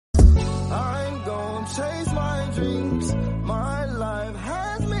I'm gonna chase my dreams. My life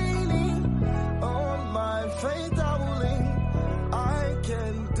has meaning. On my faith I will lean. I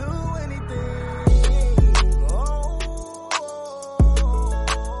can do anything. Oh,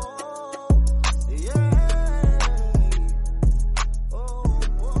 yeah. Oh.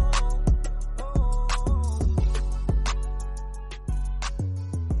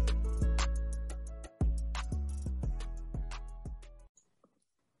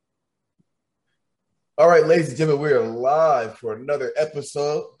 All right, ladies and gentlemen, we are live for another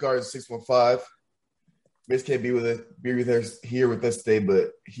episode. Garden 615. Mitch can't be with us here with us today,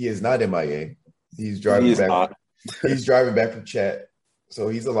 but he is not MIA. He's driving back. He's driving back from chat, so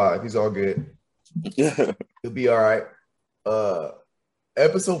he's alive. He's all good. He'll be all right.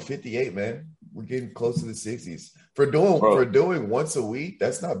 Episode 58, man. We're getting close to the 60s. For doing once a week,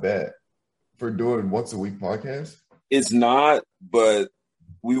 that's not bad. For doing once a week podcast, it's not, but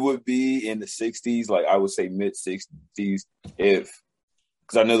we would be in the 60s, like I would say mid 60s, because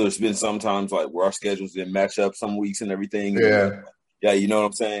I know there's been sometimes like where our schedules didn't match up some weeks and everything. Yeah, you know what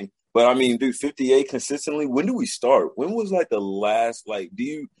I'm saying. But I mean, dude, 58 consistently. When do we start? When was like the last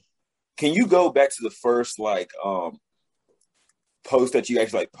can you go back to the first post that you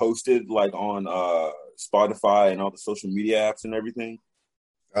actually posted on Spotify and all the social media apps and everything?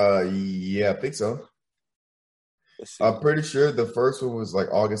 Yeah, I think so. I'm pretty sure the first one was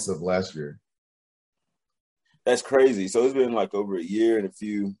August of last year. That's crazy. So it's been over a year and a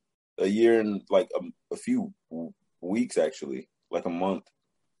few weeks, actually, like a month,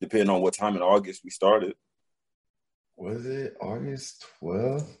 depending on what time in August we started. Was it August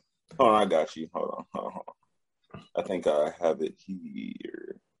 12th? Hold on, I got you. Hold on. I think I have it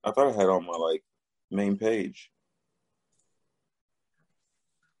here. I thought I had it on my main page.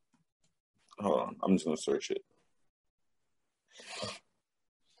 Hold on, I'm just gonna search it.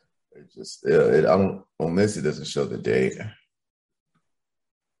 It just I don't on this. It doesn't show the date.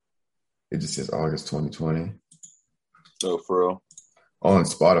 It just says August 2020. Oh, for real? On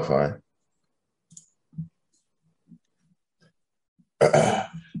Spotify. But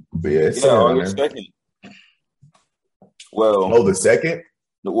yeah, it's August 2nd. Well, the 2nd?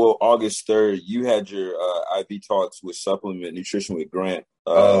 Well, August 3rd, you had your IV talks with Supplement Nutrition with Grant.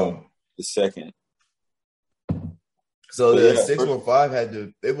 The 2nd. So the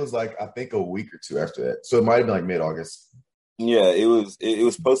 615 it was I think a week or two after that. So it might have been mid-August. Yeah, it was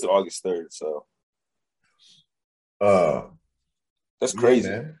posted August 3rd, so that's crazy.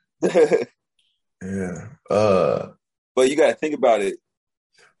 Yeah. But you gotta think about it.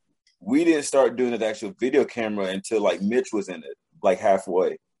 We didn't start doing the actual video camera until Mitch was in it,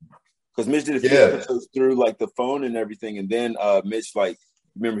 halfway. Because Mitch did a few episodes through the phone and everything, and then Mitch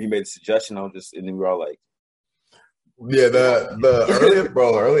remember he made a suggestion. And then we were all yeah, the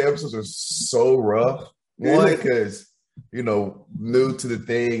early episodes are so rough. One, because new to the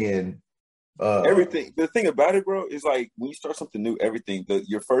thing and everything. The thing about it, bro, is when you start something new, everything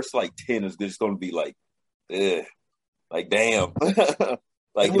your first 10 is just going to be damn, you know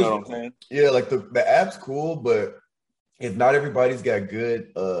what I'm saying? Yeah, the app's cool, but if not everybody's got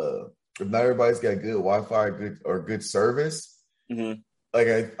good Wi-Fi or good service, mm-hmm.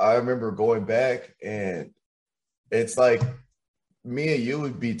 I remember going back and. It's me and you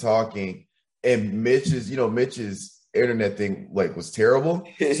would be talking, and Mitch's internet thing was terrible.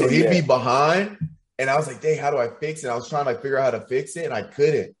 So he'd be behind, and I was like, "Dang, how do I fix it?" I was trying to figure out how to fix it, and I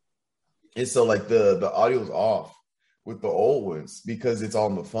couldn't. And so the audio was off with the old ones because it's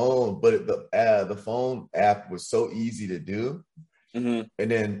on the phone, but the phone app was so easy to do. Mm-hmm.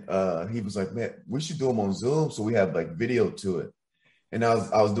 And then he was like, "Man, we should do them on Zoom so we have video to it." And I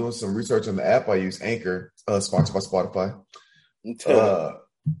was doing some research on the app I use, Anchor, sponsored by Spotify. You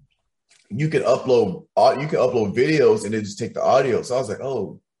can upload videos and then just take the audio. So I was like,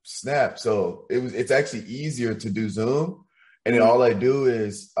 oh, snap. So it's actually easier to do Zoom. And then all I do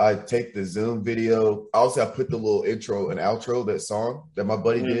is I take the Zoom video. Also, I put the little intro and outro, that song that my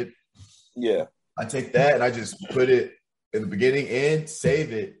buddy did. Yeah. I take that and I just put it in the beginning and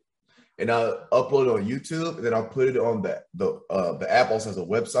save it. And I'll upload it on YouTube, and then I'll put it on the app also has a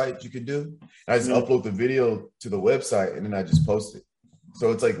website you can do. And I just upload the video to the website, and then I just post it.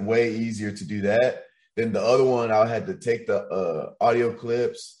 So it's way easier to do that. Then the other one, I had to take the audio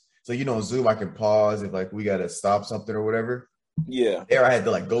clips. So, Zoom, I can pause if we got to stop something or whatever. Yeah. There I had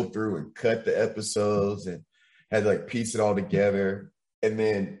to go through and cut the episodes and had to piece it all together. And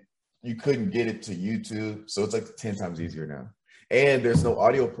then you couldn't get it to YouTube. So it's 10 times easier now. And there's no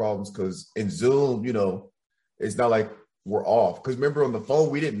audio problems because in Zoom, it's not like we're off. Because remember on the phone,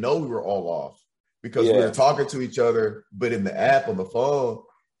 we didn't know we were all off because we were talking to each other. But in the app on the phone,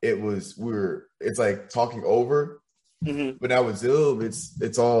 it's like talking over, Mm-hmm. but now with Zoom,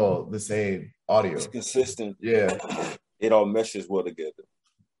 it's all the same audio. It's consistent. Yeah. It all meshes well together.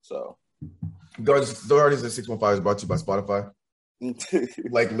 So The Artist at 615 is brought to you by Spotify.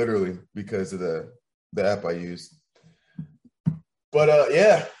 Like literally because of the app I use. But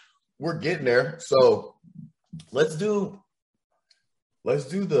yeah, we're getting there. So let's do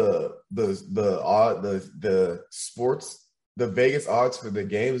the sports, the Vegas odds for the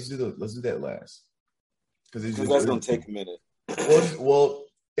game. Let's do that last. Because that's gonna take a minute. Well,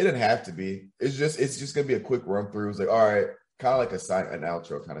 it didn't have to be. It's just gonna be a quick run through. It's like, all right, kind of like an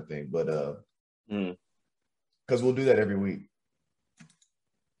outro kind of thing. But because we'll do that every week.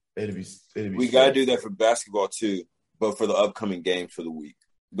 We gotta do that for basketball too, but for the upcoming games for the week.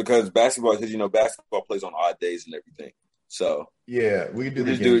 Because basketball plays on odd days and everything. So yeah, we can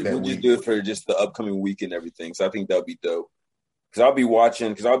do we'll just do it for just the upcoming week and everything. So I think that'll be dope. Because I'll be watching.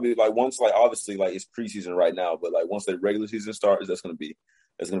 Because I'll be like once like obviously like it's preseason right now, but like once the regular season starts, that's gonna be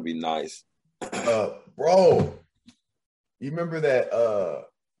nice. Bro, you remember that?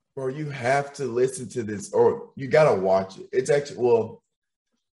 Bro, you have to listen to this, or you gotta watch it. It's actually bro.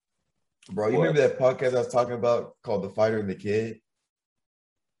 You remember that podcast I was talking about called The Fighter and the Kid?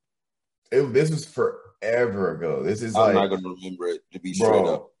 This was forever ago. I'm not gonna remember it, to be straight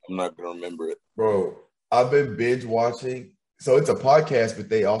up. I'm not gonna remember it, bro. I've been binge watching. So it's a podcast, but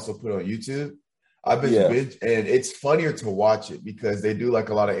they also put it on YouTube. I've been binge, and it's funnier to watch it because they do like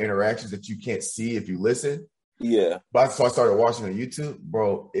a lot of interactions that you can't see if you listen. Yeah. But so I started watching on YouTube,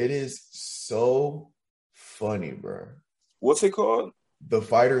 bro. It is so funny, bro. What's it called? The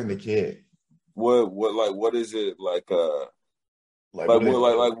Fighter and the Kid. What is it like? What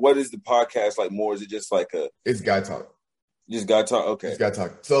is the podcast like? More is it just like It's guy talk. Just guy talk. Okay. It's guy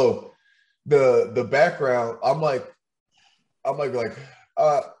talk. So the background, I'm like I don't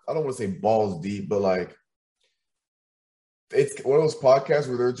want to say balls deep, but like it's one of those podcasts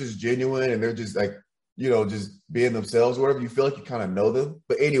where they're just genuine and they're just like, just being themselves or whatever. You feel like you kind of know them.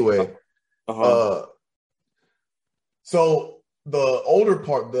 But anyway, so the older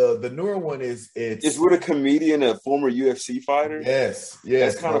part, the newer one it's with a comedian, a former UFC fighter. Yes.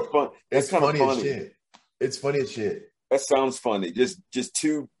 That's kind of fun. That's kind of funny. As shit. It's funny as shit. That sounds funny. Just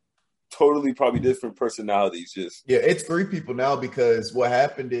two totally probably different personalities. It's three people now because what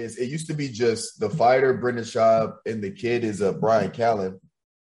happened is it used to be just the fighter, Brendan Schaub, and the kid is Brian Callen.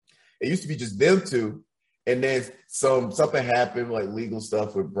 It used to be just them two, and then something happened like legal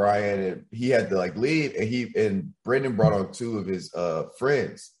stuff with Brian, and he had to like leave, and Brendan brought on two of his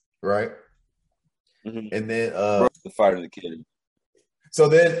friends, right? Mm-hmm. And then the fighter and the kid. So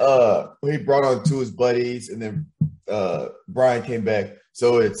then he brought on two of his buddies, and then Brian came back.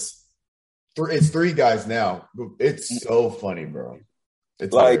 So it's three guys now. It's so funny, bro.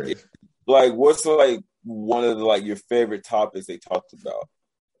 It's hilarious. Like what's like one of the your favorite topics they talked about?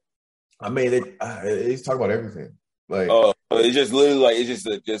 I mean, he's talking about everything. Like, it's just literally just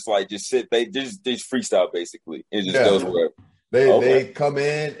sit. They just freestyle basically. It just goes wherever. They come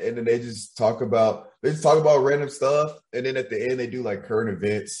in and then they just talk about random stuff, and then at the end they do like current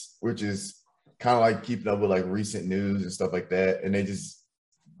events, which is kind of like keeping up with like recent news and stuff like that. And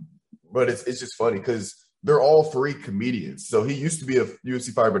but it's just funny because they're all three comedians. So he used to be a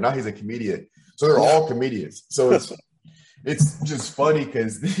UFC fighter, but now he's a comedian. So they're all comedians. So it's just funny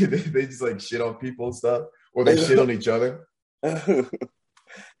because they just like shit on people and stuff, or they shit on each other.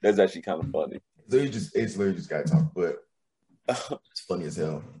 That's actually kind of funny. It's literally just guy talk, but it's funny as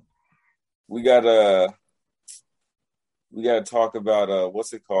hell. We gotta talk about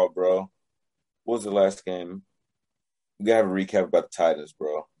what's it called, bro? What was the last game? We gotta have a recap about the Titans,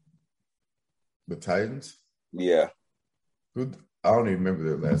 bro. The Titans? Yeah. I don't even remember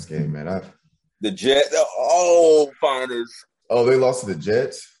their last game, man. The Jets. Finals. Oh, they lost to the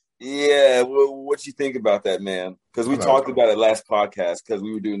Jets? Yeah. What you think about that, man? Because we talked about it last podcast because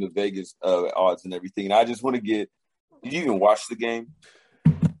we were doing the Vegas odds and everything. And I just want to did you even watch the game?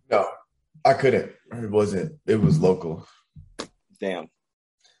 No, I couldn't. It was local. Damn.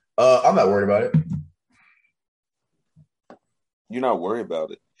 I'm not worried about it. You're not worried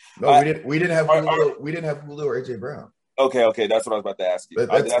about it? No, we didn't have Julio. We didn't have Julio or AJ Brown. Okay. That's what I was about to ask you.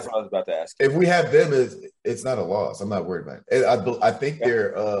 That's what I was about to ask you. If we have them, it's not a loss. I'm not worried about it. I think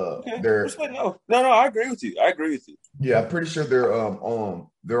they're No, I agree with you. Yeah, I'm pretty sure they're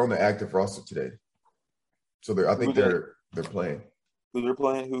on the active roster today. So I think they're playing. Who they're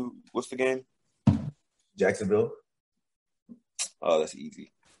playing? What's the game? Jacksonville. Oh, that's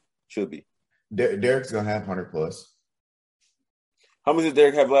easy. Should be. Derek's gonna have 100 plus. How many did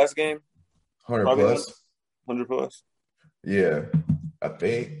Derek have last game? 100 plus. 100 plus. Yeah. I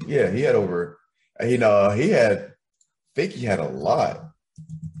think. Yeah, he had over. I think he had a lot.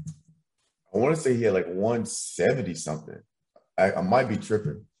 I want to say he had like 170 something. I might be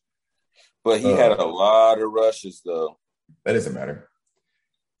tripping. But he had a lot of rushes though. That doesn't matter.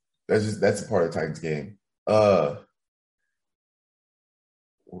 That's a part of the Titans game.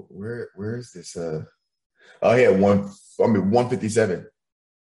 Where is this? He had 157.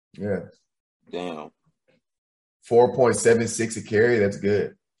 Yeah. Damn. 4.76 a carry. That's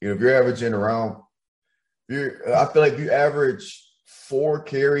good. If you're averaging around, I feel like if you average 4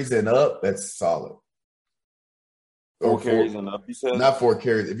 carries and up, that's solid. 4 carries and up, you said? Not 4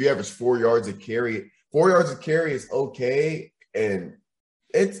 carries. If you average 4 yards a carry, 4 yards a carry is okay, and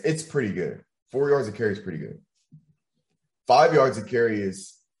it's pretty good. 4 yards a carry is pretty good. 5 yards a carry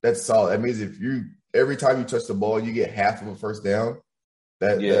that's solid. That means if every time you touch the ball, you get half of a first down.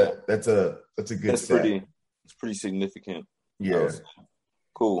 That's a good stat. It's pretty significant. Yeah.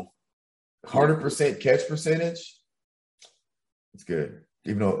 Cool. 100% catch percentage. It's good.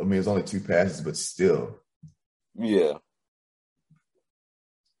 Even though it was only 2 passes, but still. Yeah.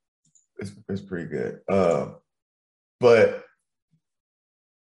 It's pretty good. I've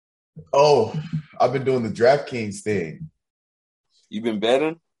been doing the DraftKings thing. You've been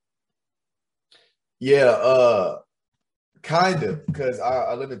betting? Yeah, kind of, because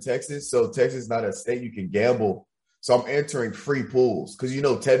I live in Texas, so Texas is not a state you can gamble. So I'm entering free pools because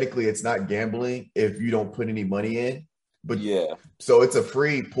technically it's not gambling if you don't put any money in. But yeah, so it's a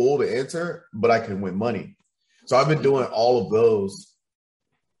free pool to enter, but I can win money. So I've been doing all of those,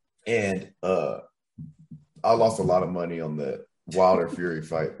 and I lost a lot of money on the Wilder Fury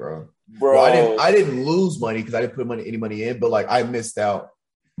fight, bro. Well, I didn't lose money because I didn't put any money in, but like I missed out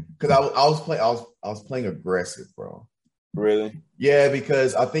because I was playing aggressive, bro. Really? Yeah,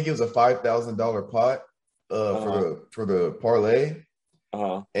 because I think it was a $5,000 pot for the parlay,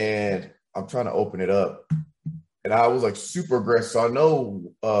 and I'm trying to open it up, and I was like super aggressive. So I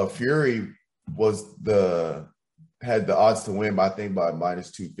know Fury had the odds to win, I think by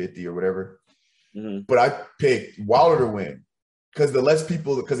 -250 or whatever. Mm-hmm. But I picked Wilder to win because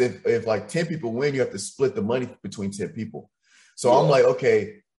if like 10 people win, you have to split the money between 10 people. So I'm like,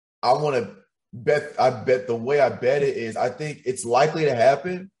 okay, I want to bet. I bet the way I bet it is I think it's likely to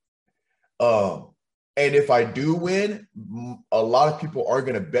happen. And if I do win, a lot of people are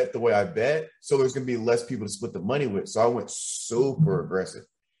going to bet the way I bet. So there's going to be less people to split the money with. So I went super aggressive.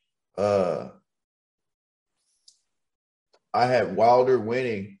 I had Wilder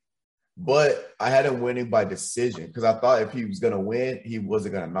winning, but I had him winning by decision because I thought if he was going to win, he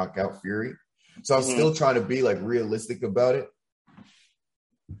wasn't going to knock out Fury. So I'm still trying to be like realistic about it.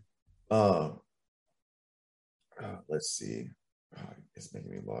 Let's see. It's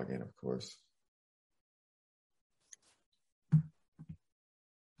making me log in, of course.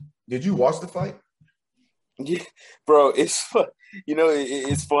 Did you watch the fight? Yeah, bro, it's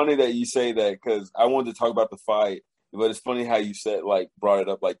funny that you say that because I wanted to talk about the fight, but it's funny how you brought it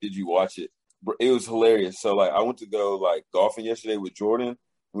up. Like, did you watch it? It was hilarious. So like, I went to go like golfing yesterday with Jordan.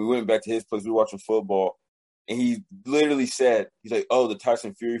 We went back to his place. We were watching football, and he literally said, "He's like, oh, the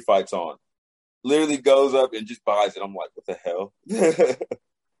Tyson Fury fight's on." Literally goes up and just buys it. I'm like, what the hell?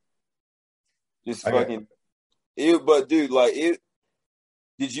 Just fucking. But dude, like it.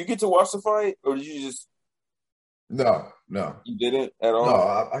 Did you get to watch the fight, or did you just? No. You didn't at all. No,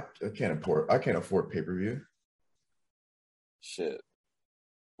 I can't afford pay-per-view. Shit.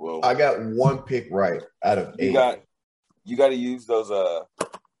 Well, I got one pick right out of 8. You got to use those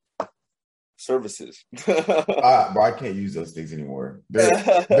services. Bro, I can't use those things anymore.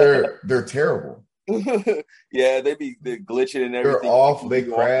 They're terrible. Yeah, they're glitching and everything. They're off. They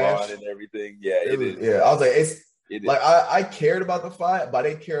crash and everything. Yeah, it is. Yeah, I was like, I cared about the fight, but I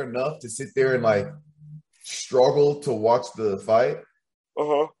didn't care enough to sit there and like struggle to watch the fight.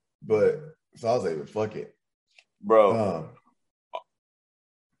 But so I was like, fuck it, bro.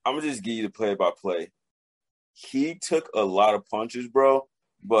 I'm gonna just give you the play-by-play. He took a lot of punches, bro.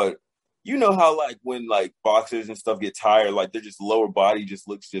 But you know how like when like boxers and stuff get tired, like their just lower body just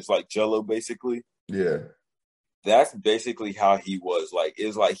looks just like Jello, basically. Yeah. That's basically how he was. Like, it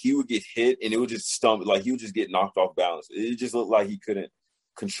was like he would get hit and it would just stump. Like, he would just get knocked off balance. It just looked like he couldn't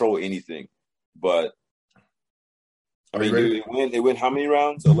control anything. But, I mean, dude, it went how many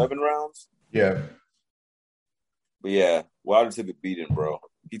rounds? 11 rounds? Yeah. But, yeah, Wilder took a beating, bro.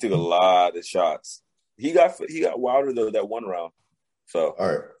 He took a lot of shots. He got Wilder, though, that one round. So, all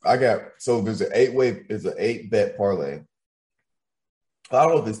right. There's an 8-bet parlay. I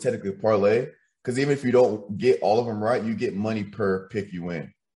don't know if it's technically a parlay. Because even if you don't get all of them right, you get money per pick you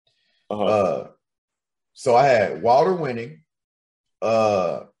win. So I had Wilder winning,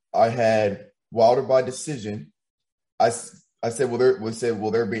 I had Wilder by decision. I said,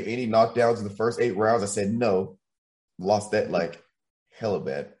 will there be any knockdowns in the first 8 rounds? I said no. Lost that like hella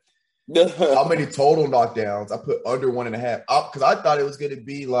bad. How many total knockdowns? I put under 1.5 because I thought it was going to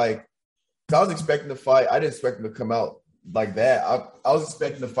be like. I was expecting the fight. I didn't expect him to come out like that. I was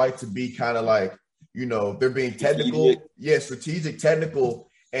expecting the fight to be kind of like, you know, they're being technical. Yeah, strategic, technical.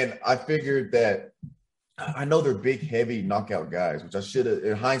 And I figured that I know they're big, heavy knockout guys, which I should have,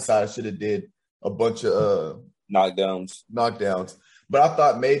 in hindsight, I should have did a bunch of knockdowns. But I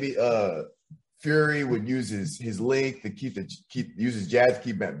thought maybe Fury would use his length to use his jab to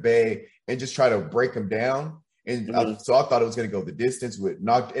keep him at bay and just try to break him down. And so I thought it was going to go the distance with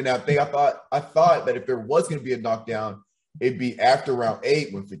knocked. And I thought that if there was going to be a knockdown, it'd be after round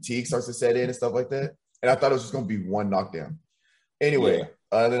 8 when fatigue starts to set in and stuff like that. And I thought it was just going to be one knockdown. Anyway,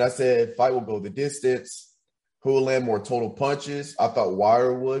 then I said fight will go the distance. Who will land more total punches? I thought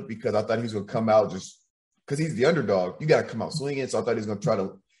Wilder would because I thought he was going to come out just because he's the underdog. You got to come out swinging. So I thought he was going to try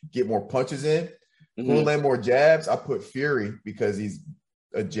to get more punches in. Who will land more jabs? I put Fury because he's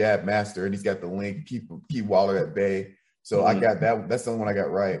a jab master and he's got the length keep Wilder at bay. So I got that. That's the only one I got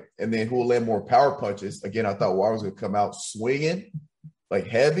right. And then who will land more power punches? Again, I thought Wilder was going to come out swinging like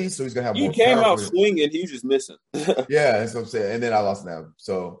heavy. So he's going to have more power. He came out swinging. He was just missing. Yeah, that's what I'm saying. And then I lost now.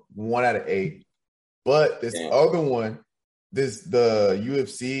 So 1 out of 8. But this other one, the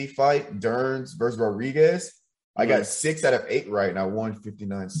UFC fight, Derns versus Rodriguez, I got 6 out of 8 right, and I won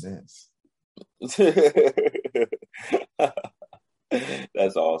 59 cents.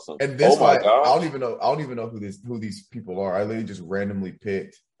 That's awesome. And this fight, I don't even know who these people are. I literally just randomly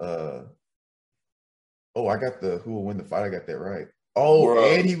picked. I got who will win the fight. I got that right.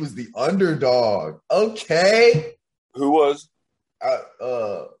 And he was the underdog. Okay, who was?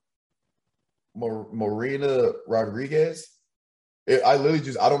 Marina Rodriguez. I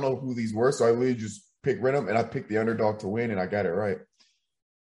don't know who these were, so I literally just picked random, and I picked the underdog to win, and I got it right.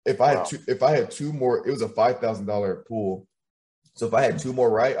 If I had two more, it was a $5,000 pool. So if I had 2 more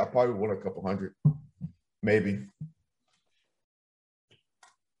right, I probably won a couple hundred, maybe.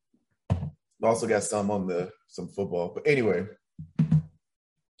 I also got some football, but anyway.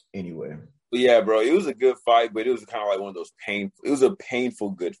 But yeah, bro, it was a good fight, but it was kind of like one of those painful. It was a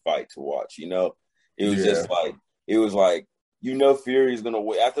painful good fight to watch. You know, it was just like Fury's gonna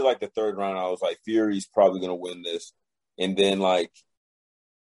win. After like the 3rd round, I was like, Fury's probably gonna win this, and then like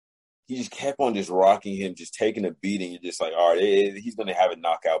he just kept on just rocking him, just taking a beating. You're just like, all right, he's gonna have a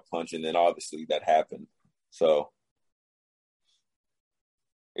knockout punch, and then obviously that happened. So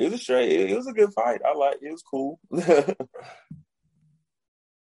it was it was a good fight. It was cool.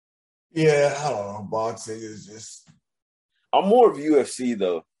 Yeah, I don't know. Boxing is just. I'm more of UFC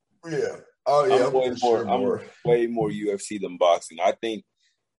though. Yeah. Oh yeah. I'm way more UFC than boxing. I think.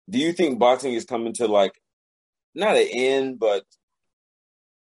 Do you think boxing is coming to like, not an end, but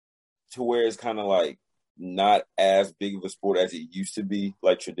to where it's kind of like not as big of a sport as it used to be,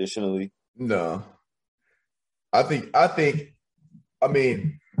 like traditionally? No. I think it's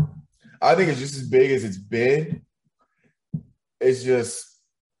just as big as it's been. It's just.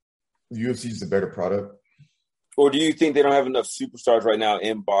 UFC is a better product. Or do you think they don't have enough superstars right now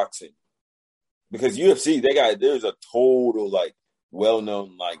in boxing? Because UFC, there's a total like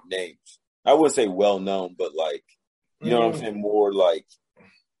well-known like names. I wouldn't say well-known, but like, you know what I'm saying? More like.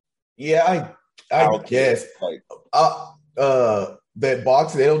 Yeah, I guess. Like, that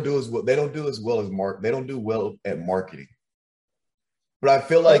boxing, they don't do as well as they don't do well at marketing. But I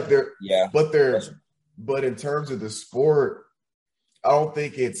feel like but in terms of the sport, I don't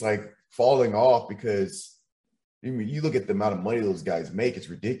think it's like falling off because you look at the amount of money those guys make, it's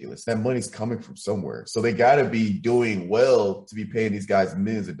ridiculous. That money's coming from somewhere. So they got to be doing well to be paying these guys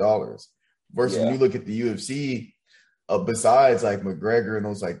millions of dollars. Versus when you look at the UFC, besides like McGregor and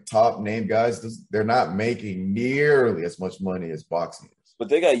those like top name guys, they're not making nearly as much money as boxing is. But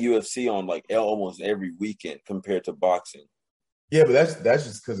they got UFC on like almost every weekend compared to boxing. Yeah, but that's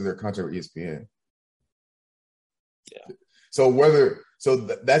just because of their contract with ESPN. Yeah. So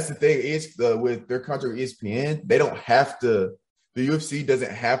that's the thing is with their contract with ESPN, they don't have to. The UFC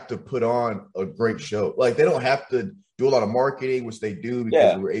doesn't have to put on a great show. Like they don't have to do a lot of marketing, which they do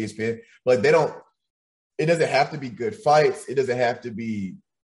because we're ESPN. Like they don't. It doesn't have to be good fights. It doesn't have to be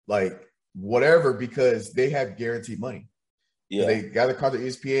like whatever because they have guaranteed money. Yeah, they got a contract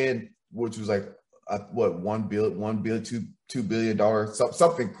with ESPN, which was like $1 billion, $2 billion,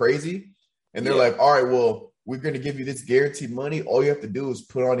 something crazy, and they're like, all right, well. We're going to give you this guaranteed money. All you have to do is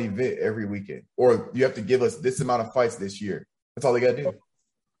put on an event every weekend, or you have to give us this amount of fights this year. That's all they got to do.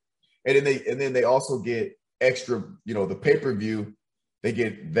 And then they also get extra, the pay-per-view they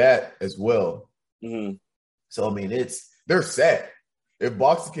get that as well. Mm-hmm. So I mean, they're set. If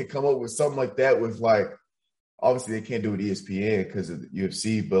boxing can come up with something like that, with like, obviously they can't do it with ESPN because of the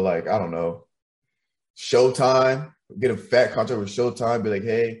UFC, but like, I don't know, Showtime, get a fat contract with Showtime, be like,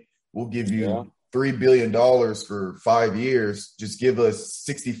 hey, we'll give you $3 billion for 5 years. Just give us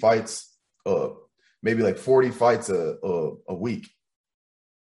 60 fights, maybe like 40 fights a week.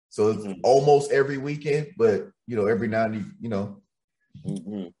 So it's almost every weekend, but every now and you know.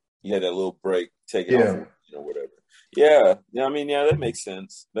 Mm-hmm. You had that little break, take it off, whatever. Yeah. I mean, that makes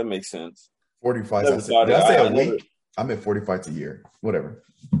sense. 40 fights. Did I say a week? I meant 40 fights a year. Whatever.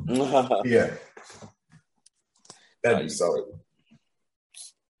 Yeah. That'd be solid.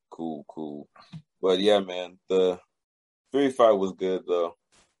 Cool. But yeah, man, the Fury fight was good though.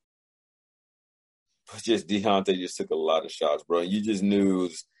 But just Deontay just took a lot of shots, bro. You just knew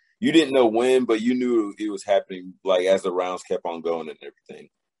you didn't know when, but you knew it was happening like as the rounds kept on going and everything.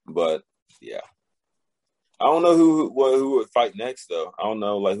 But yeah. I don't know who would fight next though. I don't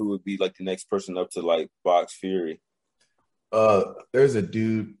know like who would be like the next person up to like box Fury. There's a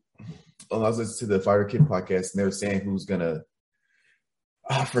dude. I was listening to the Fighter Kid podcast, and they were saying who's gonna.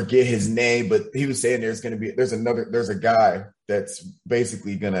 I forget his name, but he was saying there's a guy that's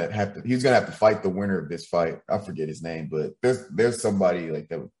basically he's gonna have to fight the winner of this fight. I forget his name, but there's somebody like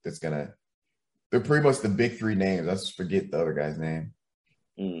that that's gonna. They're pretty much the big three names. I just forget the other guy's name.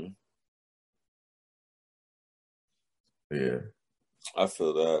 Mm. Yeah, I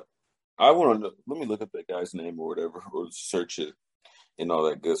feel that. I want to let me look up that guy's name or whatever, or search it and all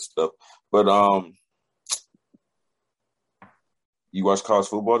that good stuff. But you watch college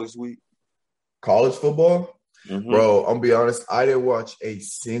football this week? College football, mm-hmm. Bro. I'm gonna be honest. I didn't watch a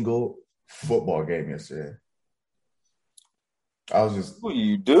single football game yesterday. I was just. What are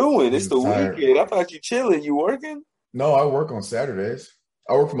you doing? It's the tired. weekend. I thought you chilling. You working? No, I work on Saturdays.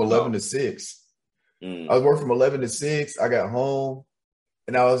 I work from 11 to 6. I was working from 11 to 6. I got home,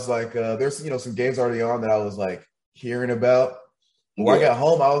 and I was like, there's some games already on that I was like hearing about. When I got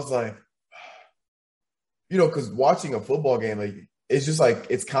home, I was like, because watching a football game, like it's just like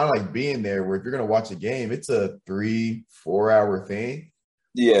it's kind of like being there. Where if you're gonna watch a game, it's a 3-4 hour thing.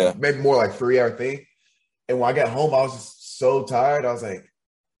 Yeah, maybe more like 3-hour thing. And when I got home, I was just so tired. I was like,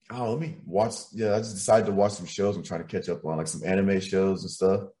 oh, let me watch. Yeah, I just decided to watch some shows. I'm trying to catch up on like some anime shows and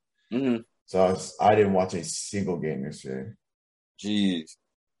stuff. Mm-hmm. So I didn't watch a single game this year. Jeez.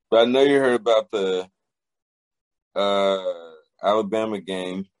 But I know you heard about the Alabama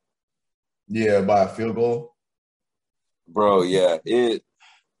game. Yeah, by a field goal. Bro, yeah. I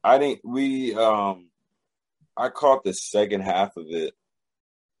caught the second half of it.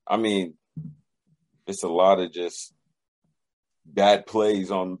 I mean, it's a lot of just bad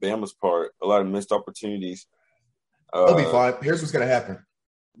plays on Bama's part, a lot of missed opportunities. They'll be fine. Here's what's gonna happen.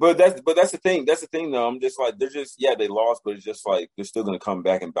 But that's the thing. That's the thing, though. I'm just like they lost, but it's just like they're still gonna come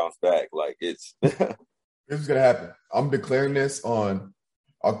back and bounce back. Like it's. Here's what's gonna happen. I'm declaring this on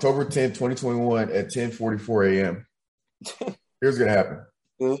October 10th, 2021 at 10:44 a.m. Here's what's gonna happen.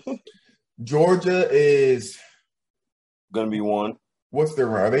 Georgia is gonna be one. What's their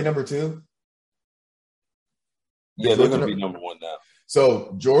rank? Are they number 2? Yeah, they're gonna be number 1 now.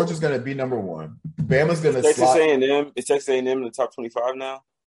 So Georgia's gonna be number 1. Bama's gonna Texas A&M. Is Texas A&M in the top 25 now?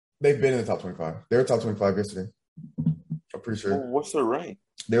 They've been in the top 25. They were top 25 yesterday. I'm pretty sure. Well, what's their rank?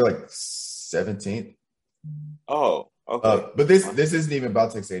 They're like 17th. Oh, okay. But this isn't even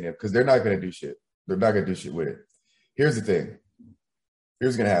about Texas A&M because they're not gonna do shit. They're not gonna do shit with it. Here's the thing.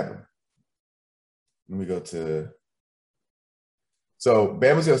 Here's what's gonna happen. Let me go to. So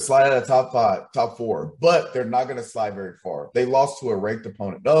Bama's going to slide out of top 4, but they're not going to slide very far. They lost to a ranked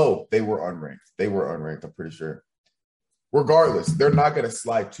opponent. No, they were unranked. I'm pretty sure. Regardless, they're not going to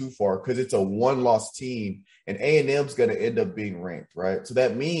slide too far because it's a one-loss team, and A&M's going to end up being ranked, right? So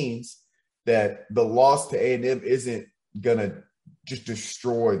that means that the loss to A&M isn't going to just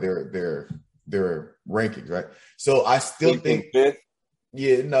destroy their rankings, right? So I still think 5th?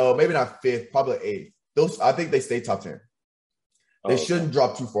 Yeah, no, maybe not 5th, probably 8th. I think they stay top 10. They shouldn't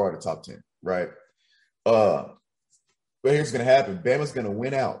drop too far out of top 10, right? But here's what's going to happen. Bama's going to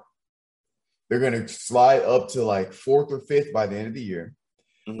win out. They're going to slide up to like 4th or 5th by the end of the year.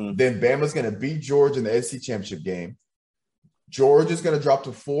 Mm-hmm. Then Bama's going to beat Georgia in the SEC championship game. Georgia's going to drop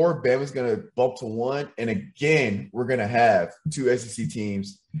to 4. Bama's going to bump to 1. And again, we're going to have 2 SEC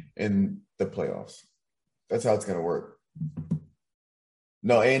teams in the playoffs. That's how it's going to work.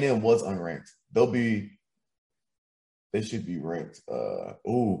 No, A&M was unranked. They should be ranked.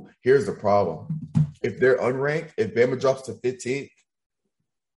 Here's the problem. If they're unranked, if Bama drops to 15th,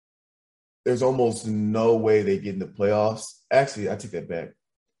 there's almost no way they get in the playoffs. Actually, I take that back.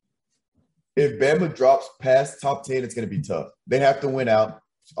 If Bama drops past top 10, it's going to be tough. They have to win out.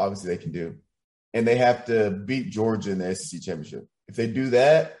 Obviously, they can do. And they have to beat Georgia in the SEC championship. If they do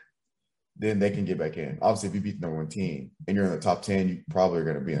that, then they can get back in. Obviously, if you beat the number one team and you're in the top 10, you probably are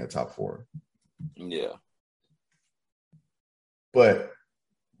going to be in the top 4. Yeah. But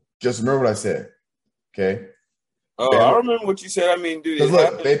just remember what I said, okay? Oh, Bama, I remember what you said. I mean, dude,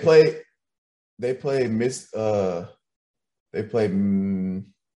 look, they play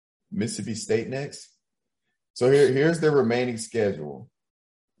Mississippi State next. So here's their remaining schedule.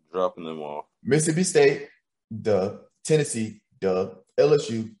 Dropping them off. Mississippi State, dub. Tennessee, dub.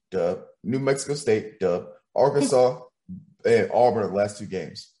 LSU, dub. New Mexico State, dub. Arkansas, and Auburn the last 2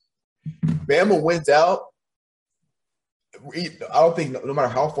 games. Bama wins out. I don't think no matter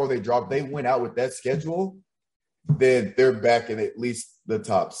how far they drop, they win out with that schedule, then they're back in at least the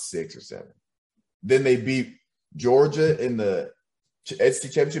top 6 or 7. Then they beat Georgia in the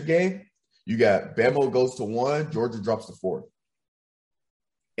SEC championship game. You got Bama goes to 1, Georgia drops to 4.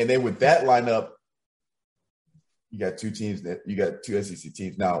 And then with that lineup, you got 2 teams that you got 2 SEC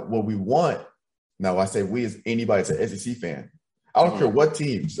teams. Now, what we want, now I say we as anybody that's an SEC fan, I don't care what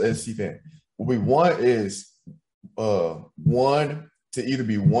team's an SEC fan. What we want is one to either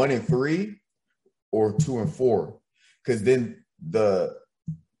be 1-3 or 2-4, because then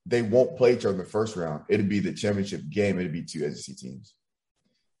they won't play each other in the first round. It'd be the championship game. It'd be 2 SEC teams.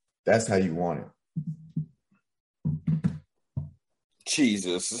 That's how you want it.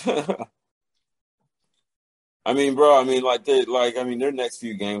 Jesus. I mean, bro, their next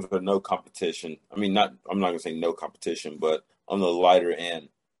few games are no competition. I mean, I'm not gonna say no competition, but on the lighter end.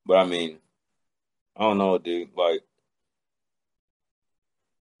 But I mean, I don't know, dude. Like,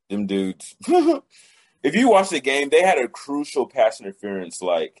 them dudes. If you watch the game, they had a crucial pass interference,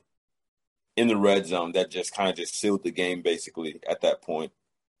 like, in the red zone that just kind of just sealed the game, basically, at that point.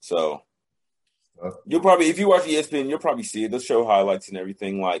 So, you'll probably, if you watch ESPN, you'll probably see it. They'll show highlights and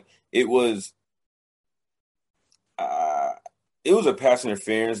everything. Like, it was a pass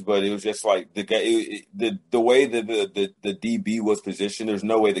interference, but it was just like the guy, the way that the DB was positioned. There's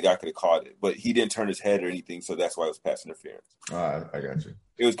no way the guy could have caught it, but he didn't turn his head or anything, so that's why it was pass interference. I got you.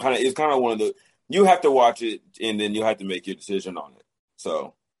 It was kind of one of the. You have to watch it, and then you have to make your decision on it.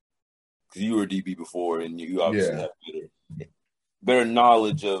 So, because you were DB before, and you obviously have better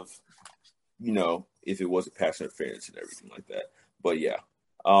knowledge of, if it was a pass interference and everything like that. But yeah.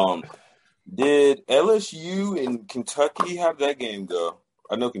 Did LSU and Kentucky, how did that game go?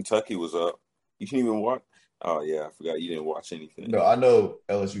 I know Kentucky was up. You didn't even watch? Oh, yeah, I forgot you didn't watch anything. No, I know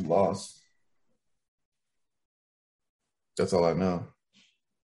LSU lost. That's all I know.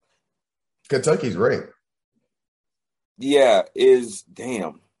 Kentucky's great. Yeah,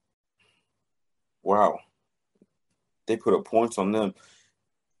 damn. Wow. They put up points on them.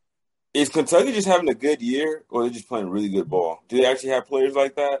 Is Kentucky just having a good year, or are they just playing really good ball? Do they actually have players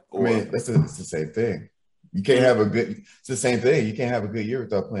like that? Or? I mean, it's the same thing. You can't have it's the same thing. You can't have a good year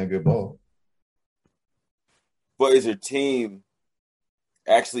without playing good ball. But is their team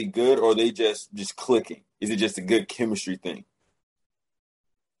actually good, or are they just clicking? Is it just a good chemistry thing?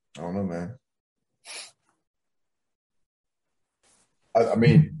 I don't know, man.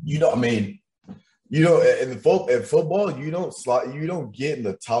 In football, you don't get in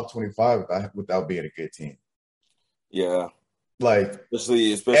the top 25 without being a good team. Yeah. Like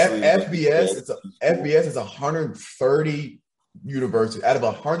especially FBS, FBS is 130 universities. Out of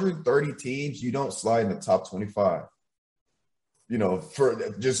 130 teams, you don't slide in the top 25.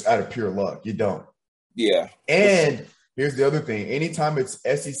 For just out of pure luck. You don't. Yeah. And here's the other thing. Anytime it's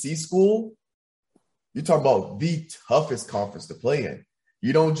SEC school, you're talking about the toughest conference to play in.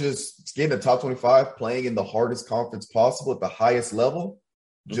 You don't just get in the top 25 playing in the hardest conference possible at the highest level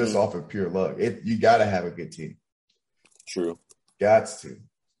just off of pure luck. You got to have a good team. True. Gots to.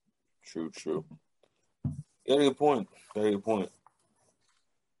 True. You got a good point.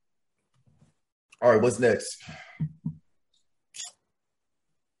 All right, what's next?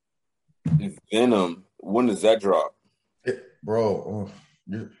 Venom. When does that drop?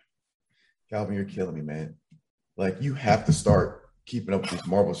 Calvin, you're killing me, man. Like, you have to start keeping up with these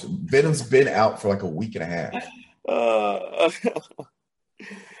Marvel shows. Venom's been out for like a week and a half.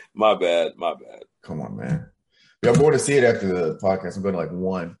 My bad. Come on, man. Yeah, I'm going to see it after the podcast. I'm going to like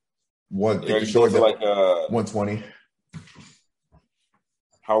one. Yeah, short like 120.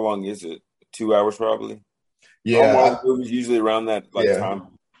 How long is it? 2 hours probably. Yeah, movies usually around that time.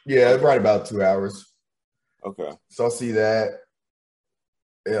 Yeah, right about 2 hours. Okay, so I'll see that.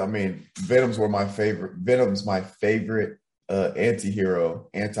 Yeah, I mean, Venom's my favorite anti-hero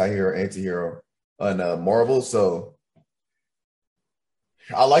on Marvel. So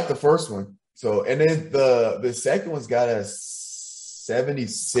I like the first one. So, and then the second one's got a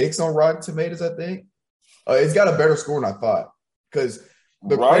 76 on Rotten Tomatoes, I think. It's got a better score than I thought, because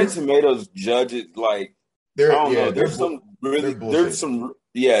the Rotten Tomatoes judge it like, I don't know. There's some really good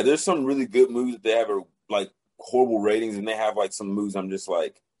movies that they have like horrible ratings, and they have like some movies I'm just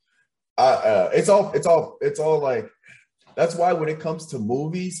like, it's all like, that's why when it comes to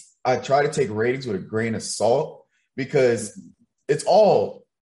movies, I try to take ratings with a grain of salt, because it's all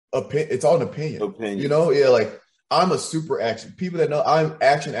an opinion. You know, yeah, like I'm a super action. People that know I'm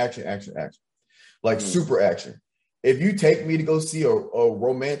action, like super action. If you take me to go see a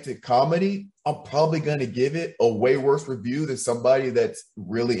romantic comedy, I'm probably going to give it a way worse review than somebody that's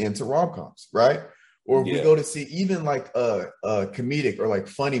really into rom-coms, right? Or if we go to see even like comedic or like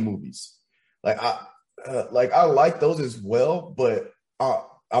funny movies, like I like those as well, but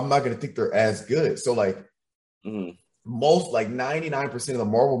I'm not going to think they're as good. So like most, like 99% of the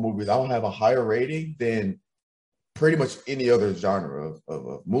Marvel movies, I don't have a higher rating than pretty much any other genre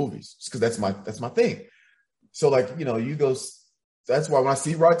of movies, because that's my thing. So like, you know, that's why when I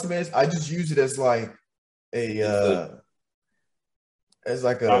see Rotten Tomatoes, I just use it as like a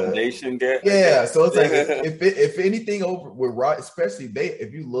foundation gap. Yeah. So it's like if anything over with Rotten, especially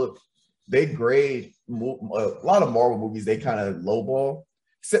if you look, they grade a lot of Marvel movies, they kind of lowball,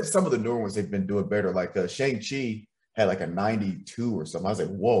 except some of the newer ones they've been doing better. Like Shang-Chi had like a 92 or something. I was like,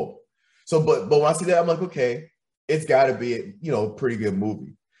 whoa. So but when I see that, I'm like, okay, it's got to be a pretty good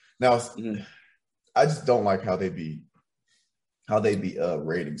movie. Now, I just don't like how they be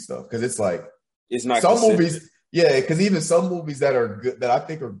rating stuff, because it's like, it's not some consistent. movies, yeah, because even some movies that are good, that I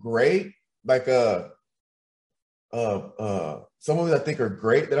think are great, like some movies I think are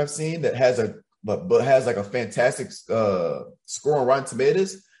great that I've seen that has but has like a fantastic score on Rotten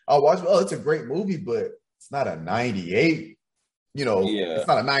Tomatoes, I'll watch. Oh, it's a great movie, but it's not a 98. It's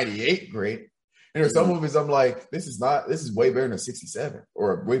not a 98 great. And there's some movies I'm like, this is way better than a 67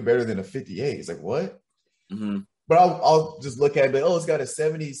 or way better than a 58. It's like, what? But I'll just look at it, but it's got a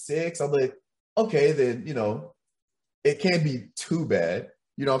 76. I'm like, okay, then, it can't be too bad.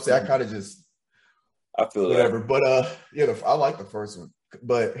 You know what I'm saying? I kind of just, I feel whatever. that. But I like the first one.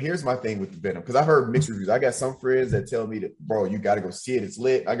 But here's my thing with Venom, because I've heard mixed reviews. I got some friends that tell me that, bro, you got to go see it. It's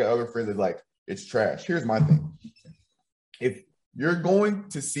lit. I got other friends that like, it's trash. Here's my thing. If you're going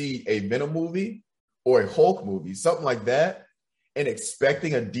to see a Venom movie or a Hulk movie, something like that, and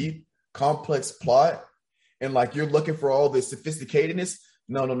expecting a deep, complex plot, and like you're looking for all this sophisticatedness,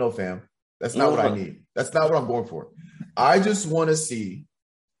 no, fam. That's not what I need. That's not what I'm going for. I just want to see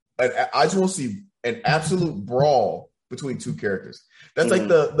an absolute brawl between two characters. That's like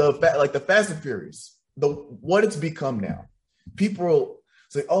the Fast and Furious, what it's become now. People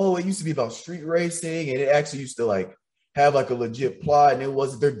say, oh, it used to be about street racing, and it actually used to like have like a legit plot, and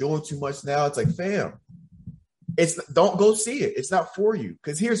they're doing too much now. It's like, fam, don't go see it. It's not for you.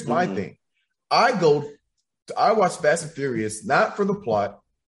 Because here's my thing. I watch Fast and Furious not for the plot,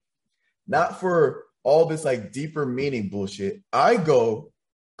 not for all this like deeper meaning bullshit. I go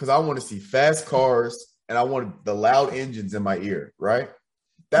because I want to see fast cars and I want the loud engines in my ear, right?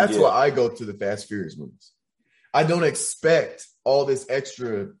 That's why I go to the Fast Furious movies. I don't expect all this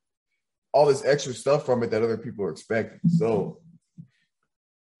extra stuff from it that other people are expecting. So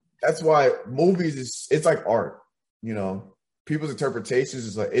that's why movies it's like art, people's interpretations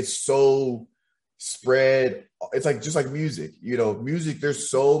is like, it's so spread. It's like, just like music, music, there's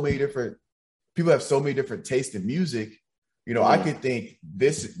so many different people have so many different tastes in music. I could think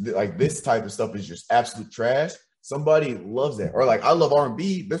this type of stuff is just absolute trash. Somebody loves that. Or like, I love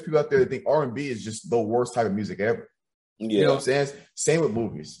R&B. There's people out there that think R&B is just the worst type of music ever. You know what I'm saying? Same with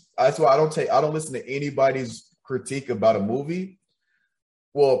movies. That's why I don't listen to anybody's critique about a movie.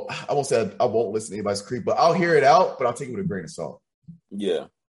 Well, I won't say I won't listen to anybody's critique, but I'll hear it out, but I'll take it with a grain of salt. Yeah.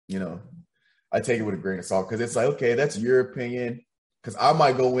 I take it with a grain of salt, because it's like, okay, that's your opinion. Because I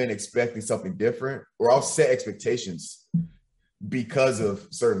might go in expecting something different, or I'll set expectations because of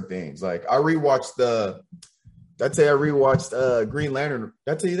certain things. Like I rewatched Green Lantern.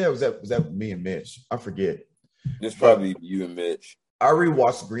 Did I tell you that? Was that me and Mitch? I forget. It's probably you and Mitch. I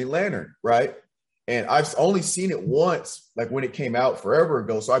rewatched Green Lantern, right? And I've only seen it once, like when it came out forever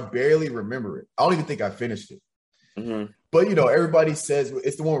ago. So I barely remember it. I don't even think I finished it. But, everybody says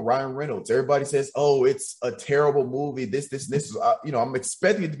it's the one with Ryan Reynolds. Everybody says, oh, it's a terrible movie. This. I'm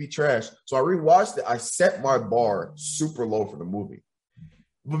expecting it to be trash. So I rewatched it. I set my bar super low for the movie.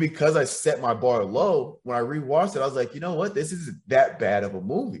 But because I set my bar low, when I rewatched it, I was like, you know what? This isn't that bad of a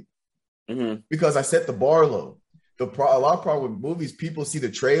movie. Because I set the bar low. a lot of problem with movies, people see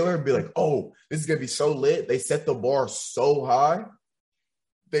the trailer and be like, oh, this is gonna be so lit. They set the bar so high,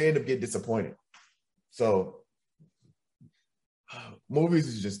 they end up getting disappointed. So movies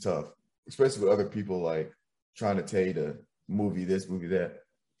is just tough, especially with other people like trying to tell you to movie this, movie that.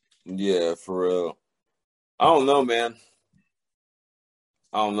 Yeah, for real. I don't know, man.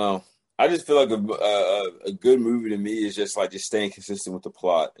 I don't know. I just feel like a good movie to me is just staying consistent with the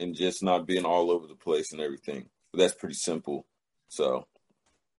plot and just not being all over the place and everything. But that's pretty simple. So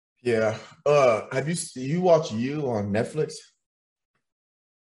yeah. Have you watch You on Netflix?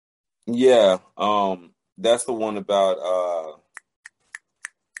 yeah, that's the one about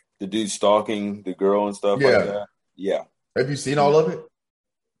the dude stalking the girl and stuff like that. Yeah. Have you seen all of it?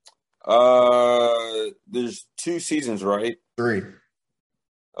 There's 2 seasons, right? 3.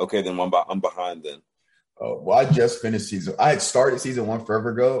 Okay, then I'm behind then. Oh, well, I just finished season. I had started season 1 forever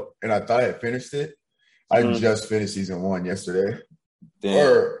ago, and I thought I had finished it. I just finished season 1 yesterday. Damn.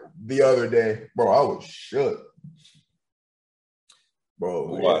 Or the other day. Bro, I was shook.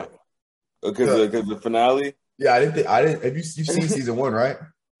 Bro. Why? Because the finale? Yeah, I didn't. Have you've seen season 1, right?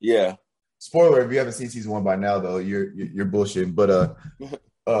 Yeah. Spoiler, if you haven't seen season 1 by now, though, you're bullshitting. But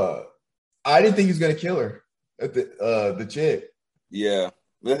I didn't think he was gonna kill her, the chick. Yeah.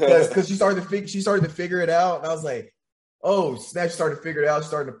 Because she started to figure it out, and I was like, oh snap, she started to figure it out,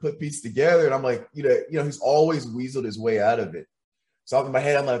 starting to put pieces together, and I'm like, you know, he's always weaseled his way out of it. So in my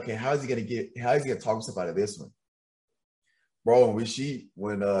head, I'm like, okay, how is he gonna talk himself out of this one? Bro, when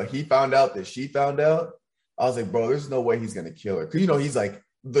he found out that she found out, I was like, bro, there's no way he's gonna kill her. Cause he's like,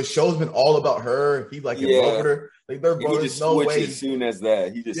 the show's been all about her. He like in love with her. Like, there's no way. As soon as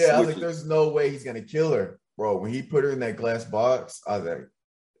that, he just I was like, there's no way he's gonna kill her, bro. When he put her in that glass box, I was like,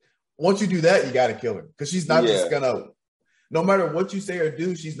 once you do that, you got to kill her because she's not just gonna. No matter what you say or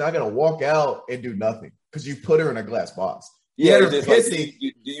do, she's not gonna walk out and do nothing because you put her in a glass box. Yeah, just like,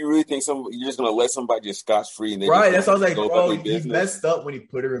 do you really think you're just gonna let somebody just scotch free and right? That's what I was like, bro. He messed up when he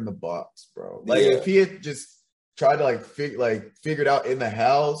put her in the box, bro. Like if he had just tried to figure it out in the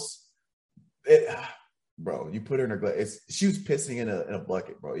house, bro. You put her in her glass. She was pissing in a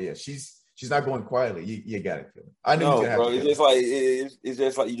bucket, bro. Yeah, she's not going quietly. You got to kill her. I knew he was gonna have to kill her. It's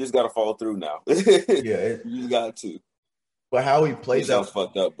just like you just got to follow through now. Yeah, you just got to. But how he played that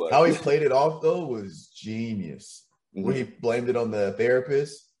fucked up, but how he played it off though was genius. Mm-hmm. When he blamed it on the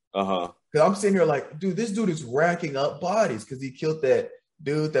therapist. Because I'm sitting here like, dude, this dude is racking up bodies because he killed that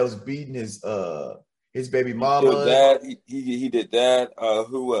dude that was beating his baby mama. He did that. He did that.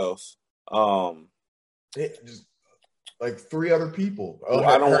 Who else? Just like 3 other people.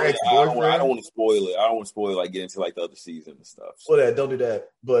 I don't want to spoil it. I don't want to spoil it, get into the other season and stuff. So. Well, don't do that.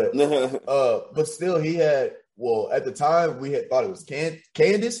 But still, he had. Well, at the time, we had thought it was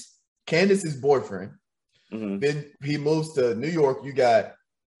Candace's boyfriend. Mm-hmm. Then he moves to New York. You got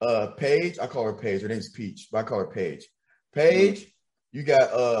Paige. I call her Paige. Her name's Peach, but I call her Paige. Paige. Mm-hmm. You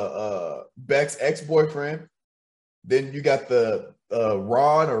got Beck's ex-boyfriend. Then you got the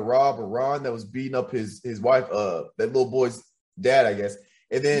Ron that was beating up his wife, that little boy's dad, I guess.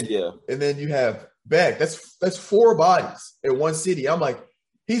 And then you have Beck. That's 4 bodies in one city. I'm like,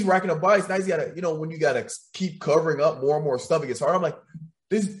 he's racking up bodies. Now he's gotta, when you gotta keep covering up more and more stuff, it gets hard. I'm like,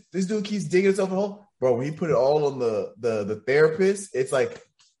 this dude keeps digging himself a hole. Bro, when he put it all on the therapist, it's like,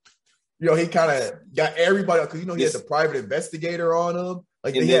 he kind of got everybody, because he had the private investigator on him.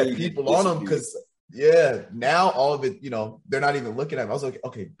 Like, they had people on him because, now all of it, they're not even looking at him. I was like,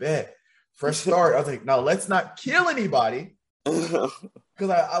 okay, bet. Fresh start. I was like, no, let's not kill anybody. Because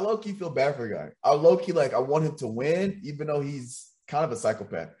I low-key feel bad for the guy. I low-key, I want him to win, even though he's kind of a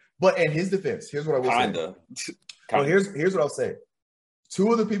psychopath. But in his defense, here's what I will say. Well, here's what I'll say.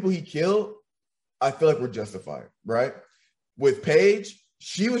 2 of the people he killed, I feel like were justified, right? With Paige,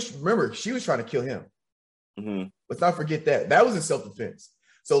 she was trying to kill him. Mm-hmm. Let's not forget that. That was in self-defense.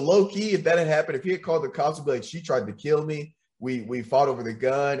 So low-key, if that had happened, if he had called the cops and be like, she tried to kill me, we fought over the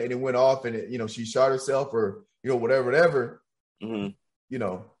gun and it went off and she shot herself or whatever. Mm-hmm.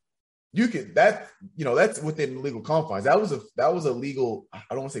 You could that's within legal confines. That was a legal, I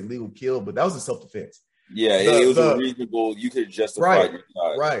don't want to say legal kill, but that was a self-defense. Yeah, it was a reasonable. You could justify your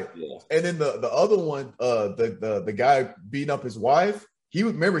side. Right. Yeah. And then the other one, the guy beating up his wife, he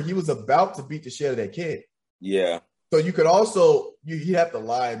was about to beat the shit out of that kid. Yeah. So you could also you have to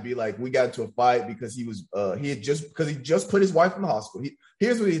lie and be like, we got into a fight because he just put his wife in the hospital.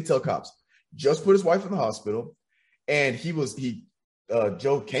 Here's what he'd tell cops: just put his wife in the hospital, and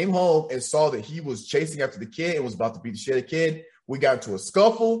Joe came home and saw that he was chasing after the kid and was about to beat the shit out of the kid. We got into a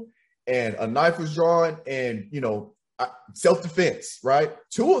scuffle. And a knife was drawn, and self-defense, right?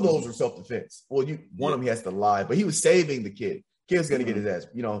 2 of those are self-defense. Well, one of them he has to lie, but he was saving the kid. Kid was going to get his ass.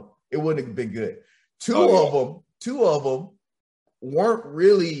 It wouldn't have been good. Two of them weren't